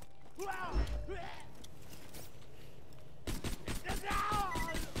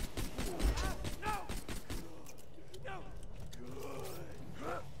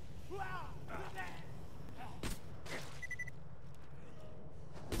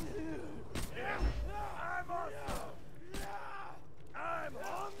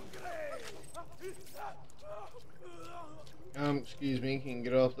 Excuse me, can you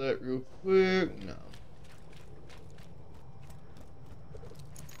get off that real quick? No.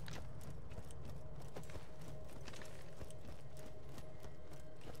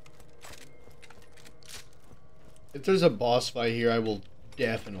 If there's a boss fight here, I will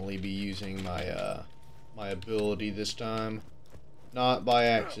definitely be using my my ability this time. Not by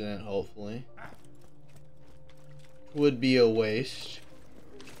accident, hopefully. Would be a waste.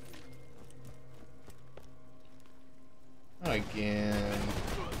 Not again.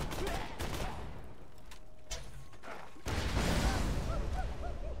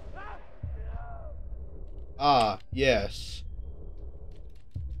 Ah, yes.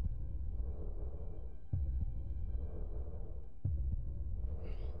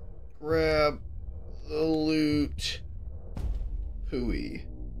 Grab the loot. Hooey.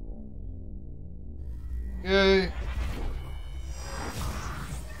 Okay.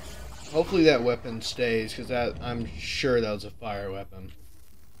 Hopefully that weapon stays, because I'm sure that was a fire weapon.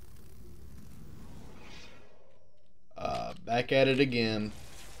 Back at it again.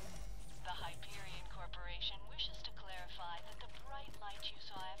 The Hyperion Corporation wishes to clarify that the bright light you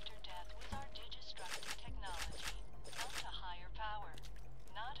saw after death was our digistructive technology, not a higher power.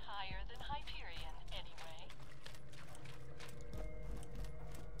 Not higher than Hyperion, anyway.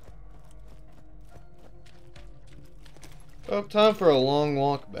 Well, time for a long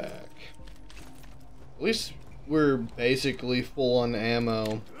walk back. At least we're basically full on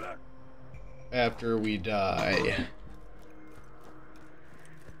ammo after we die.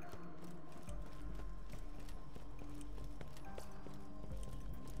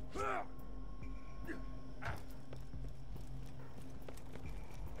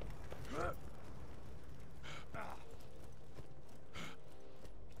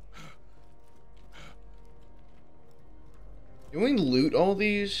 Can we loot all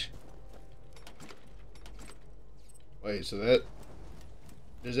these? Wait, so that...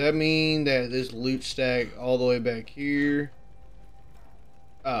 Does that mean that this loot stack all the way back here?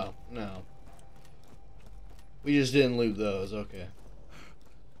 Oh, no. We just didn't loot those, okay.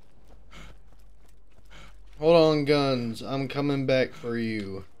 Hold on, guns. I'm coming back for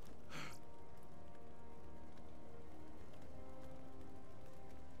you.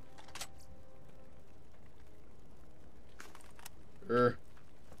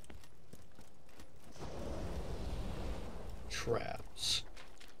 Traps.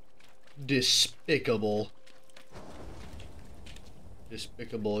 Despicable.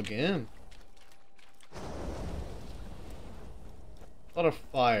 Despicable again. A lot of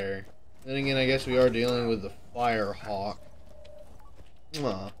fire. Then again, I guess we are dealing with the Firehawk.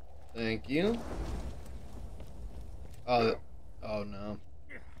 Aw, thank you. Oh, oh no.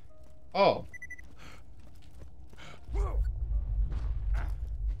 Oh.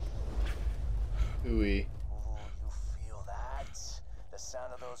 Ooey. Ooh, you feel that? The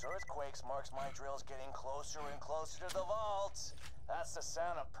sound of those earthquakes marks my drills getting closer and closer to the vault. That's the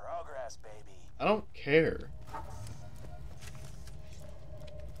sound of progress, baby. I don't care.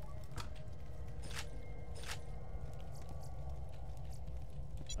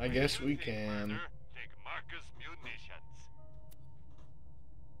 I guess we can. Take Marcus munitions.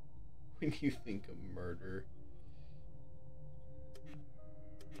 When you think of murder.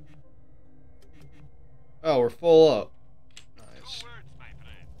 Oh, we're full up. Nice. No words, my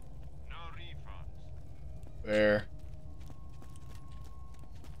friend. No refunds. Fair.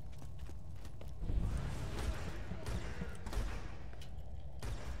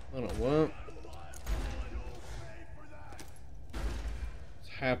 I don't know what. What's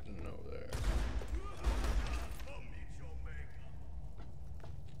happening over there?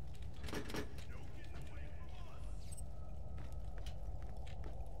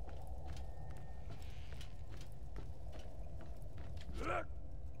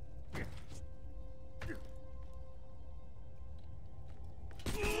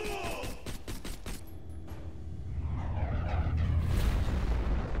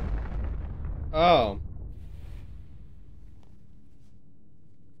 Oh.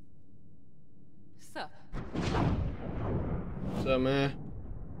 Sup? What's up, man?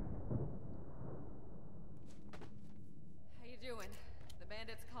 How you doing? The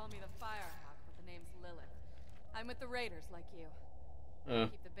bandits call me the Firehawk, but the name's Lilith. I'm with the Raiders, like you.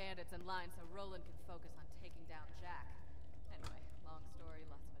 Keep the bandits in line so Roland can focus on taking down Jack. Anyway, long story,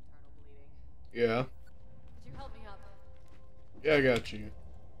 lots of internal bleeding. Yeah. Could you help me up? Yeah, I got you.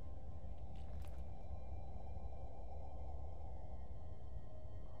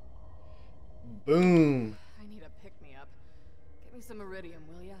 Boom. I need a pick-me-up. Get me some iridium,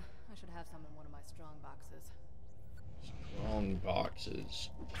 will ya? I should have some in one of my strong boxes. Strong boxes.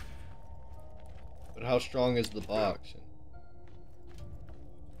 But how strong is the box?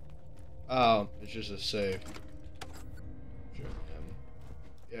 Oh, it's just a safe. Sure,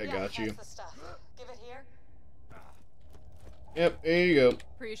 yeah, I got you. That's the stuff. Give it here. Yep, there you go.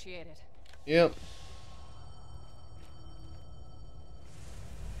 Appreciate it. Yep.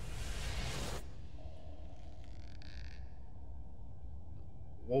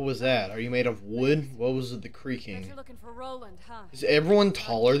 What was that? Are you made of wood? What was it, the creaking? You're looking for Roland, huh? Is everyone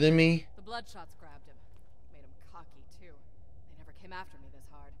taller than me? The Bloodshots grabbed him. Made him cocky, too. They never came after me this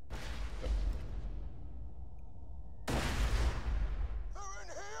hard. They're in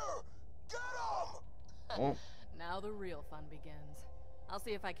here! Get them! Oh. Now the real fun begins. I'll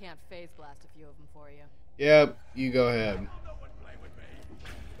see if I can't phase blast a few of them for you. Yep, you go ahead.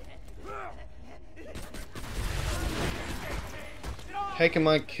 Taking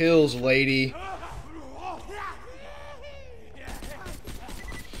my kills, lady.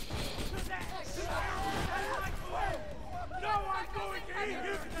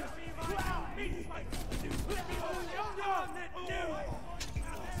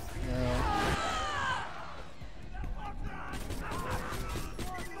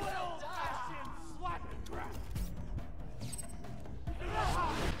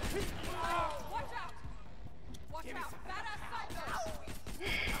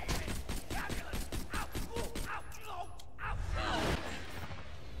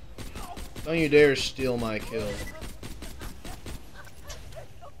 Don't you dare steal my kill.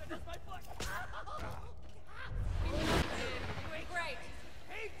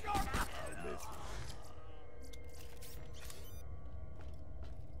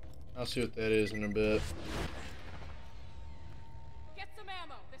 I'll see what that is in a bit. Get some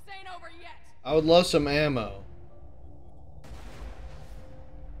ammo. This ain't over yet. I would love some ammo.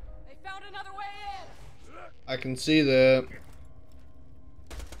 They found another way in. I can see that.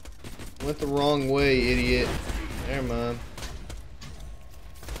 Went the wrong way, idiot. Never mind.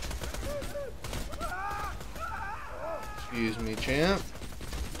 Excuse me, champ.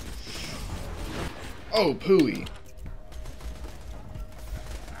 Oh, pooey.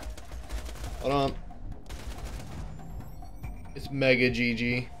 Hold on. It's Mega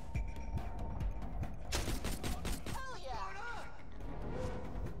GG.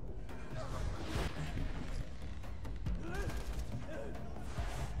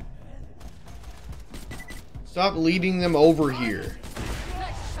 Stop leading them over here.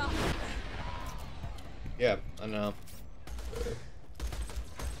 Yeah, I know.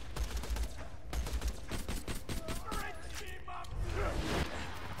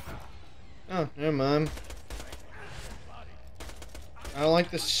 Oh, never mind. I don't like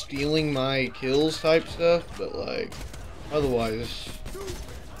the stealing my kills type stuff, but like, otherwise.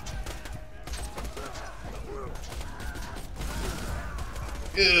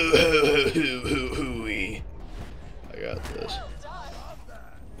 I got this.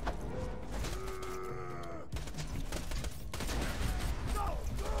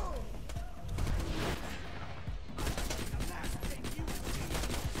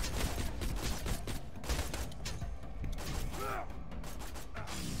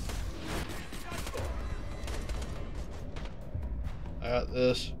 I got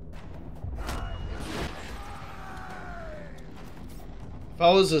this. If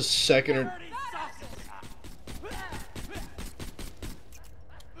I was a second or...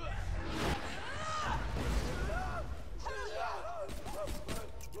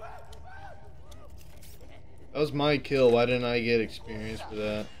 That was my kill. Why didn't I get experience for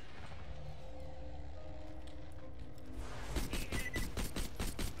that?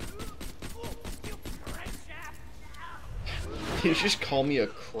 Did you just call me a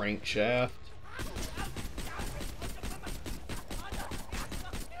crankshaft?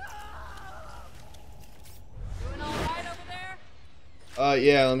 Doing all right over there?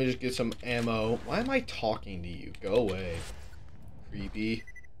 Yeah, let me just get some ammo. Why am I talking to you? Go away. Creepy.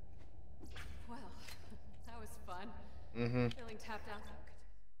 Well, that was fun. Mm-hmm. Feeling tapped out.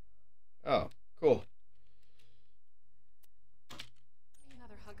 Oh, Cool.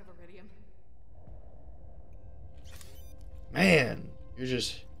 Another hunk of iridium. Man, you're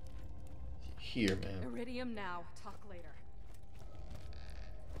just here, man. Iridium now. Talk later.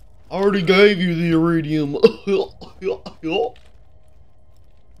 I already gave you the iridium. Yeah,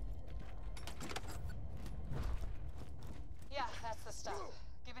 that's the stuff.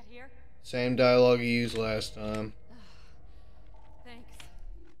 Give it here. Same dialogue you used last time. Thanks.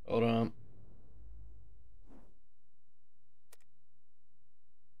 Hold on.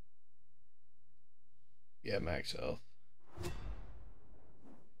 Yeah, max health.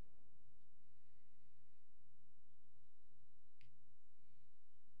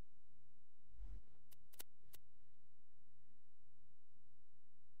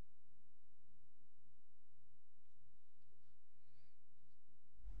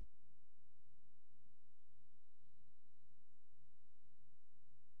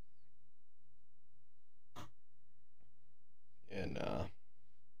 And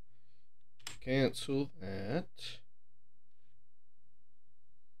cancel that.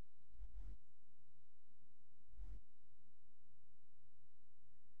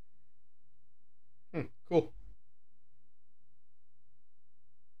 Cool.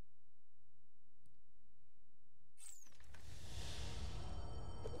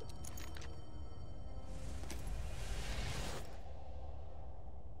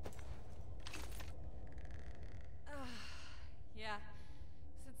 Yeah.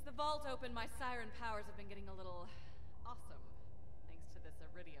 Since the vault opened, my siren powers have been getting a little awesome. Thanks to this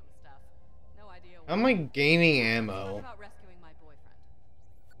iridium stuff. No idea why. How am I gaining Let's ammo? talk about rescuing my boyfriend.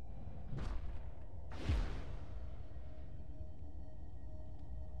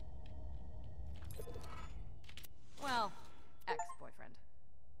 Well, ex-boyfriend.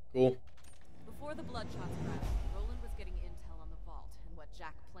 Cool. Before the Bloodshots arrived, Roland was getting intel on the vault and what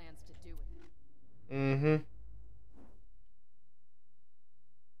Jack plans to do with it. Mm-hmm.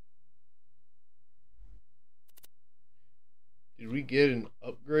 Did we get an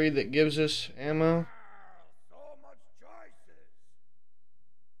upgrade that gives us ammo? So much choices.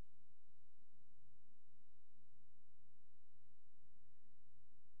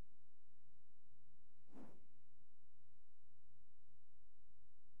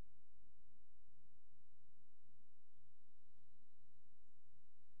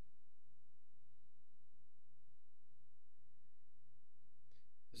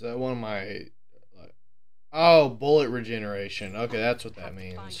 Is that one of my... Oh, bullet regeneration. Okay, that's what that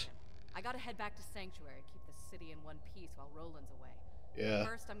means. I gotta head back to Sanctuary, keep the city in one piece while Roland's away. Yeah.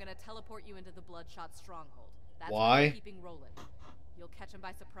 First, I'm gonna teleport you into the Bloodshot stronghold. That's Why? where I'm keeping Roland. You'll catch him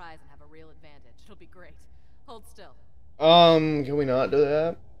by surprise and have a real advantage. It'll be great. Hold still. Can we not do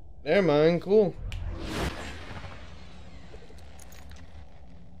that? Never mind, cool.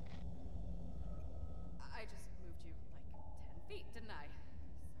 I just moved you like 10 feet, didn't I?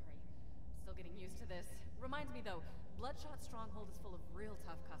 Sorry. Still getting used to this. Reminds me though, Bloodshot Stronghold is full of real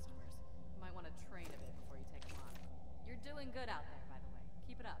tough customers. You might want to train a bit before you take them on. You're doing good out there, by the way.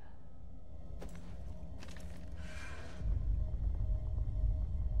 Keep it up.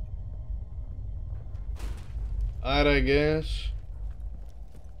 Alright, I guess.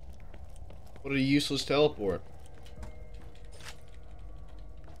 What a useless teleport.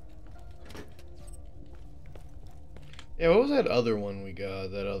 Yeah, what was that other one we got?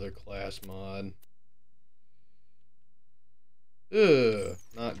 That other class mod? Ugh,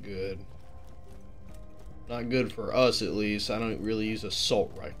 not good. Not good for us, at least. I don't really use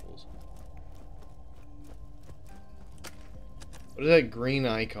assault rifles. What does that green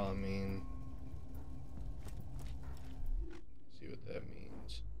icon mean? See what that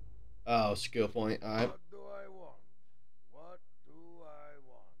means. Oh, skill point. Alright. What do I want? What do I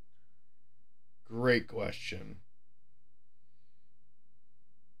want? Great question.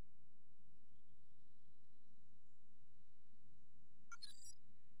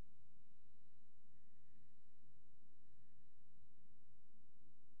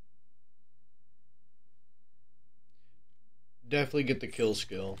 Definitely get the kill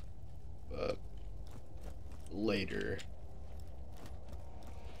skill, but later.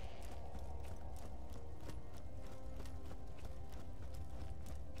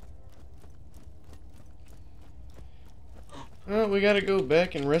 Well, we gotta go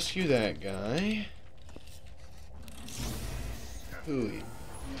back and rescue that guy. Hooey.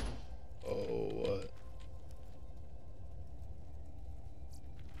 Oh, what?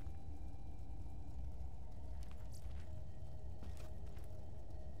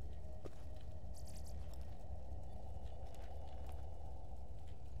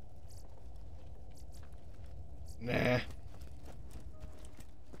 Nah.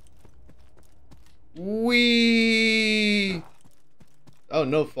 Wee! Oh,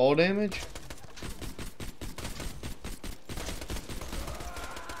 no fall damage?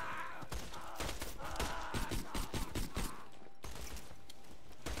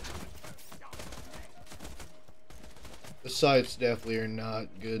 The sights definitely are not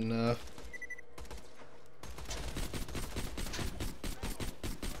good enough.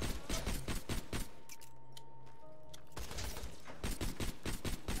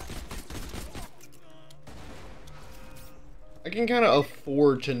 I can kind of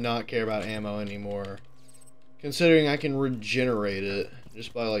afford to not care about ammo anymore, considering I can regenerate it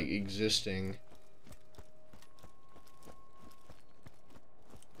just by like existing.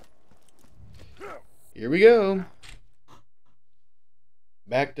 Here we go.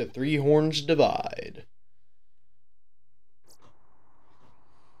 Back to Three Horns Divide.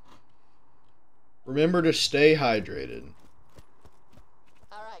 Remember to stay hydrated.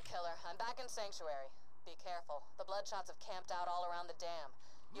 Alright, killer. I'm back in Sanctuary. Be careful. The Bloodshots have camped out all around the dam.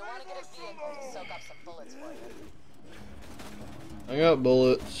 You want to get a vehicle to soak up some bullets for you. I got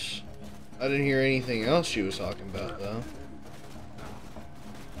bullets. I didn't hear anything else she was talking about, though.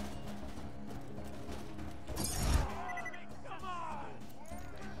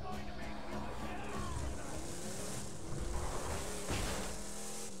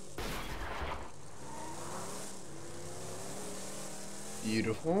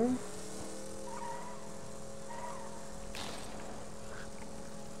 Beautiful.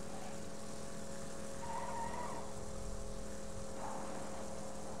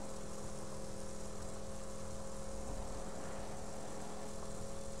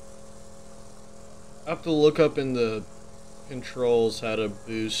 I have to look up in the controls how to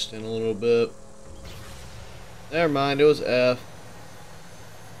boost in a little bit. Never mind, it was F.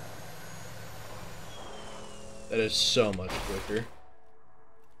 That is so much quicker.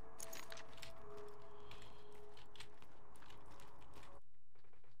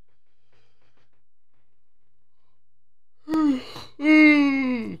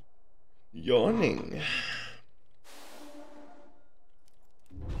 Yawning.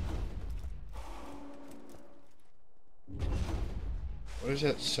 What is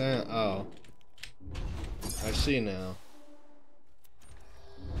that sound? Oh. I see now.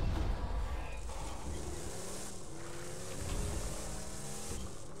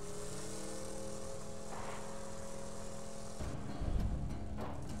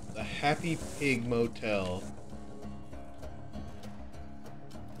 The Happy Pig Motel.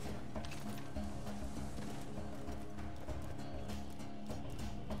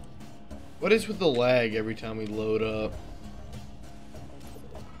 What is with the lag every time we load up?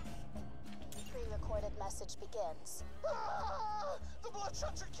 Pre-recorded message begins. Ah! The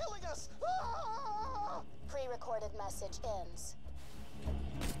Bloodshots are killing us! Ah! Pre-recorded message ends. You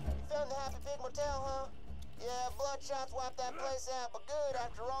found the Happy Pig Motel, huh? Yeah, Bloodshots wiped that place out, but good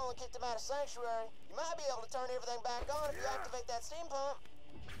after Roland kicked him out of Sanctuary. You might be able to turn everything back on if you activate that steam pump.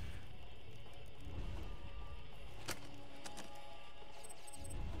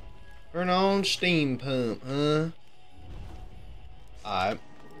 Turn on steam pump, huh? Alright.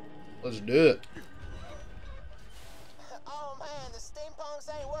 Let's do it. Oh man, the steam pumps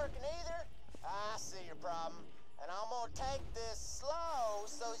ain't working either? I see your problem. And I'm gonna take this slow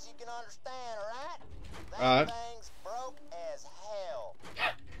so as you can understand, alright? That thing's broke as hell.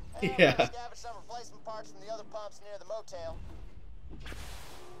 Yeah. I'll scavenge some replacement parts from the other pumps near the motel.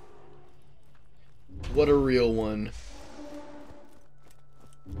 What a real one.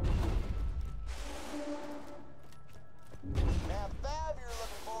 Now, the valve you're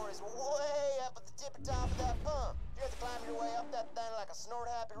looking for is way up at the tippy top of that pump. You have to climb your way up that thing like a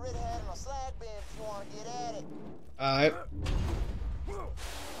snort-happy redhead on a slag bin if you want to get at it. Alright.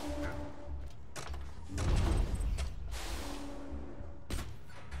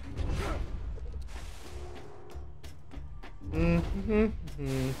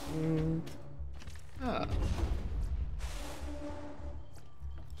 Ah.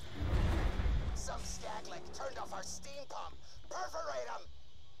 Some skaglik turned off our steam pump. Perforate them.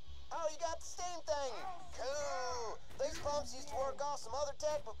 Oh, you got the steam thing. Cool. These pumps used to work off some other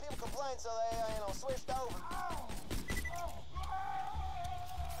tech, but people complained, so they, switched over.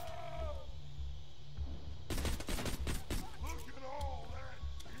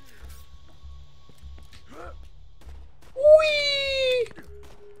 Whee!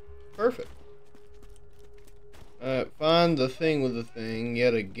 Perfect. Find the thing with the thing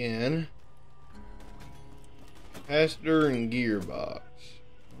yet again. Capacitor and gearbox.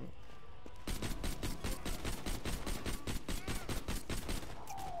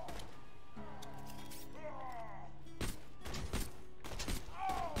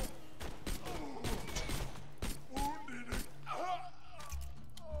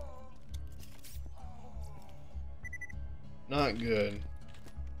 Not good.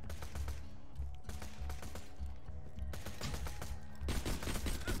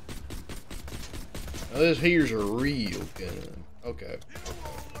 Now this here's a real gun. Okay.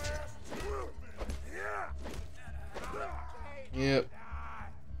 Yep.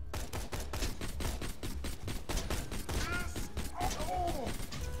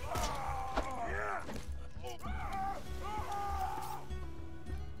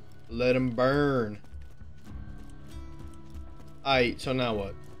 Let him burn. Alright, so now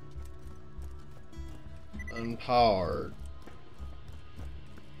what? Unpowered.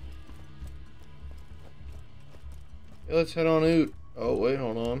 Yeah, let's head on out. Oh, wait,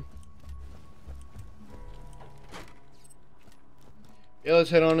 hold on. Yeah,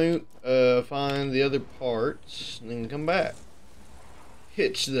 let's head on out, find the other parts, and then come back.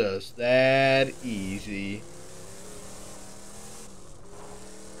 It's just that easy.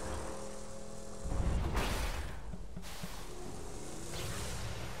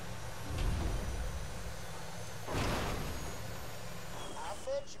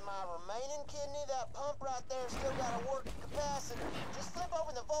 That pump right there still got a working capacity. Just flip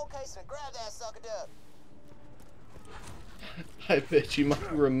open the vault case and grab that sucker up. I bet you my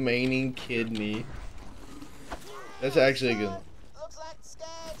remaining kidney. That's actually a good one. Looks like the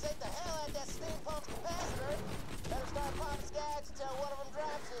Skags ate the hell out of that steam pump's capacitor. Better start popping Skags until one of them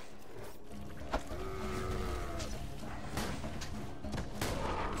drops it.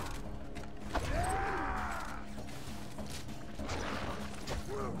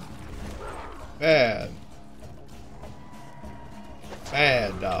 Bad.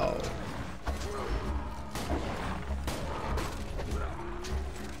 Bad dog.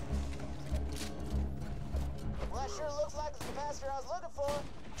 Well, that sure looks like the capacitor I was looking for.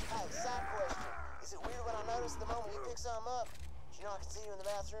 Hey, side question. Is it weird when I notice the moment you pick something up? You know I can see you in the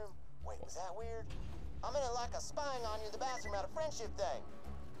bathroom? Wait, was that weird? I'm in it like a spying on you in the bathroom out of friendship thing.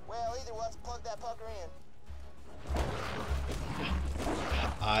 Well, either let's plug that pucker in.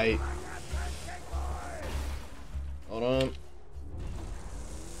 Hold on.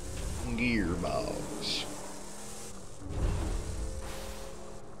 Gearbox.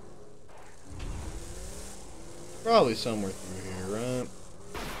 Probably somewhere through here, right?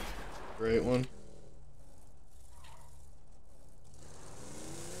 Great one.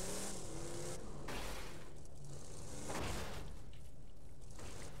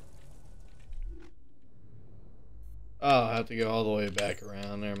 Oh, I have to go all the way back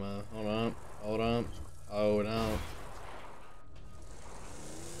around there, man. Hold on. Hold on. Hold on.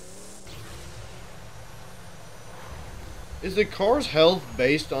 Is the car's health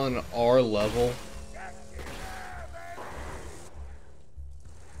based on our level?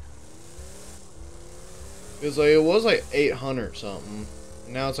 Because like, it was like 800 something.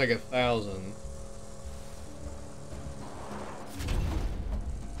 And now it's like 1,000.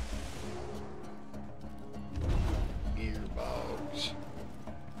 Gearbox.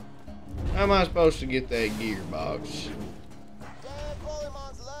 How am I supposed to get that gearbox? Damn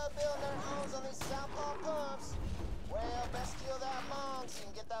Polymons love building their homes on these southpaw pumps. Well, best steal that mong so you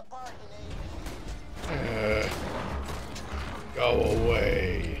can get that part you need. Go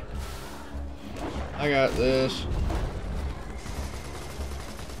away. I got this.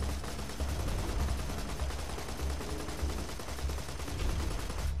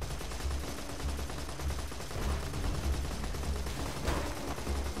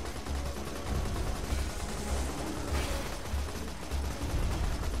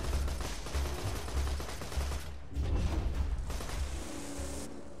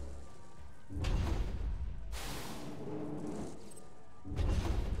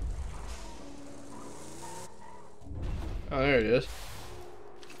 Oh, there it is.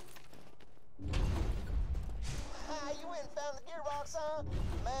 Ah, you went and found the gearbox, huh?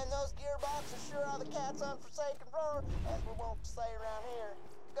 Man, those gearboxes sure are the cat's unforsaken roar, as we won't say around here.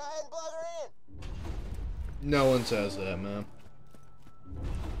 Go ahead and plug her in. No one says that, man.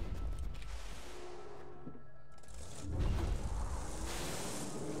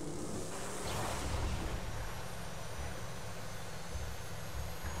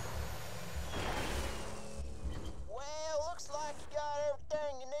 Like you got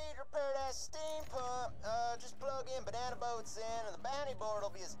everything you need to repair that steam pump. Just plug in banana boats in, and the bounty board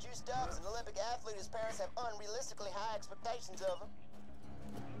will be as juiced up as an Olympic athlete whose parents have unrealistically high expectations of him.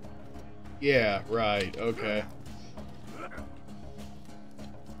 Yeah, right, okay.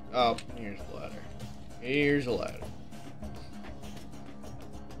 Oh, here's the ladder. Here's the ladder.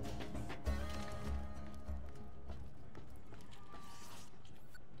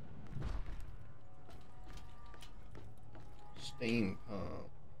 Steam pump.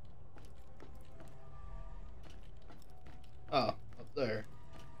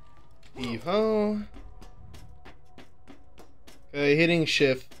 Hey, hitting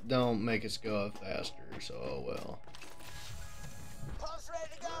shift don't make us go up faster, so oh well. Pump's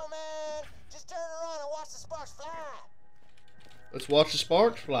ready to go, man. Just turn around and watch the sparks fly. Let's watch the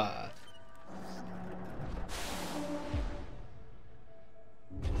sparks fly.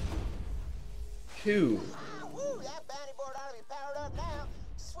 Cool. Woo, that bounty board ought to be powered up now.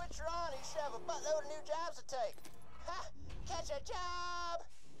 Switch her on, you should have a buttload of new jobs to take. Ha! Catch a job!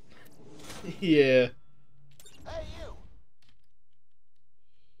 Yeah. Hey, you!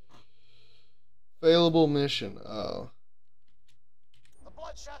 Failable mission. Oh. The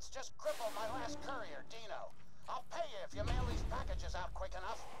Bloodshot's just crippled my last courier, Dino. I'll pay you if you mail these packages out quick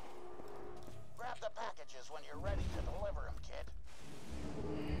enough. Grab the packages when you're ready to deliver them, kid.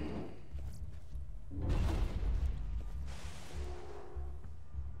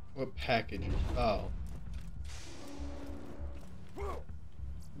 What packages? Oh.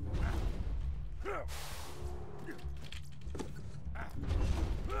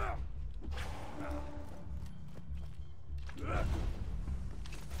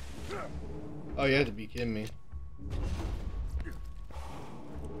 Oh, you have to be kidding me.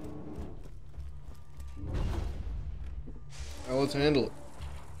 Now let's handle it.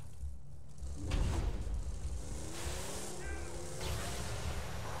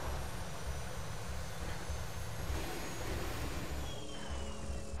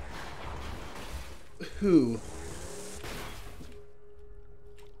 Who?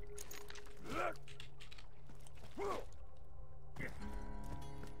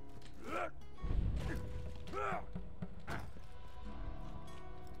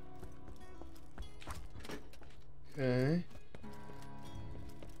 Okay.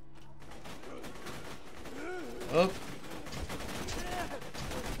 Up.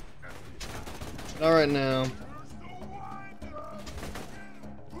 Not right now.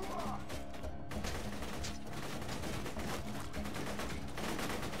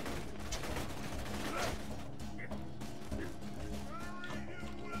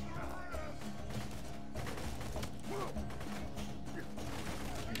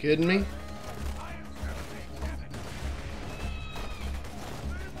 You kidding me?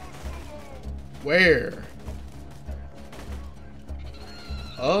 Where?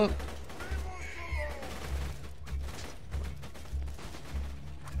 Up?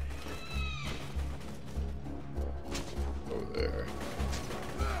 Over there.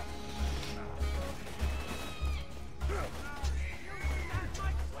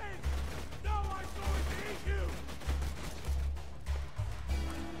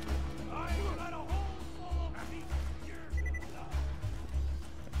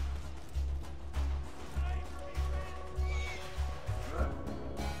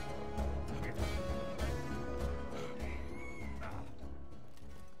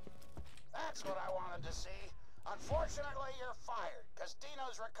 That's what I wanted to see. Unfortunately, you're fired, because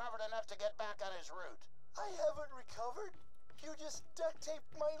Dino's recovered enough to get back on his route. I haven't recovered. You just duct taped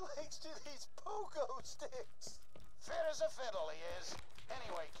my legs to these pogo sticks. Fit as a fiddle, he is.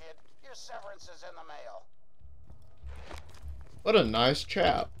 Anyway, kid, your severance is in the mail. What a nice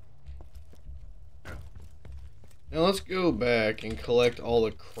chap. Now let's go back and collect all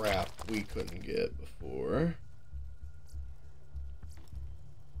the crap we couldn't get before.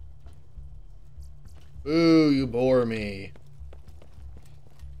 Ooh, you bore me.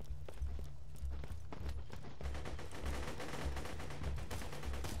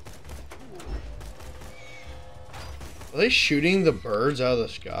 Are they shooting the birds out of the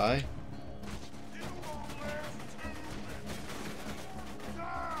sky?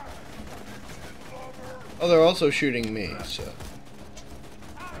 Oh, they're also shooting me, so.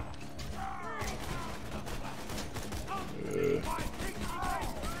 Get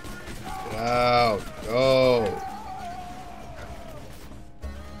out. Go.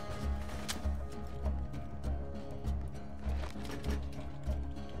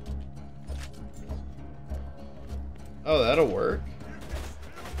 Oh, that'll work.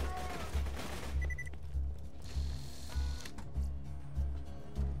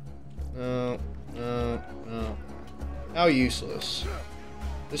 No, no, no. How useless.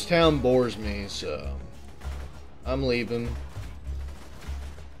 This town bores me, so I'm leaving.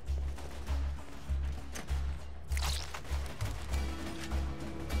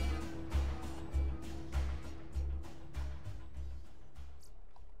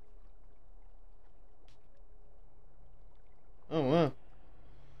 Oh, wow.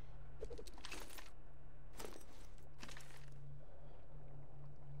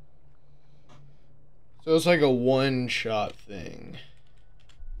 So it's like a one-shot thing.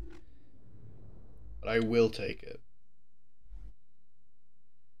 But I will take it.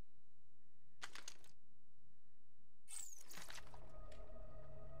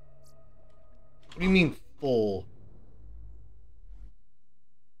 What do you mean, full?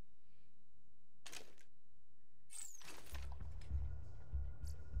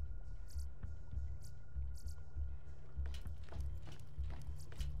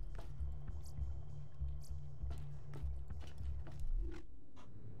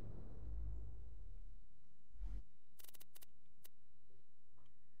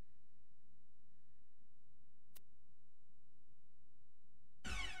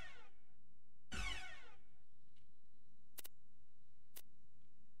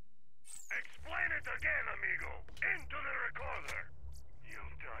 Explain it again, amigo. Into the recorder.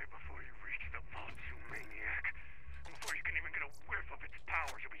 You'll die before you reach the vault, you maniac. Before you can even get a whiff of its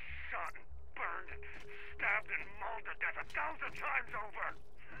powers, you'll be shot and burned and stabbed and mauled to death 1,000 times over.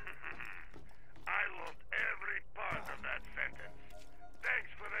 I loved every part of that sentence.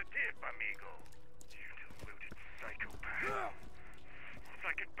 Thanks for the tip, amigo. You deluded psychopath. Once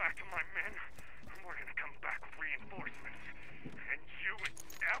I get back to my men, we're gonna come back with reinforcements. And you and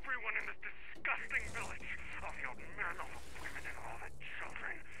everyone in this disgusting village, all the old men, all the women, and all the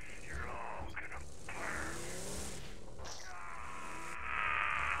children, you're all gonna burn.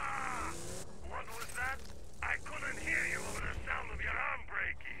 Ah! What was that? I couldn't hear you over the sound of your arm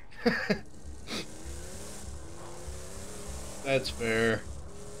breaking. That's fair.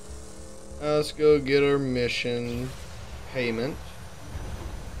 Let's go get our mission payment.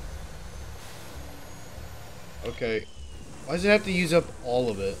 Okay. Why does it have to use up all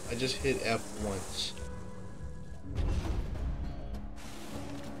of it? I just hit F once.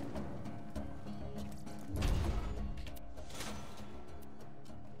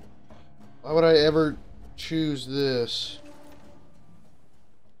 Why would I ever choose this?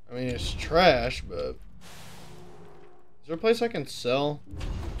 I mean, it's trash, but... Is there a place I can sell?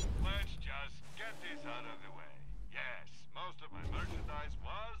 Let's just get this out of the way. Yes, most of my merchandise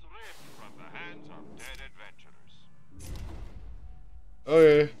was ripped from the hands of dead adventurers.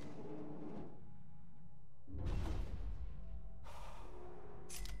 Okay.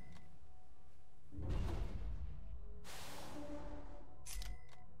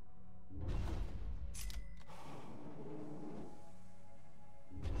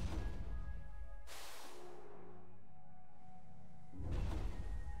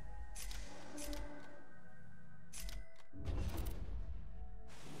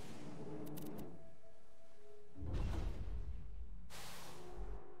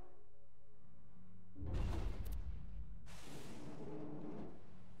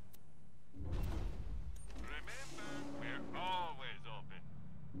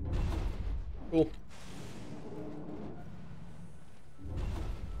 Cool.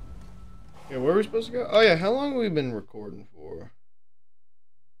 Yeah, where are we supposed to go? Oh yeah, how long have we been recording for?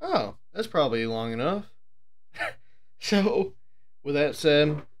 Oh, that's probably long enough. So, with that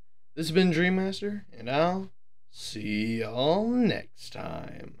said, this has been Dreammaster, and I'll see y'all next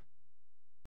time.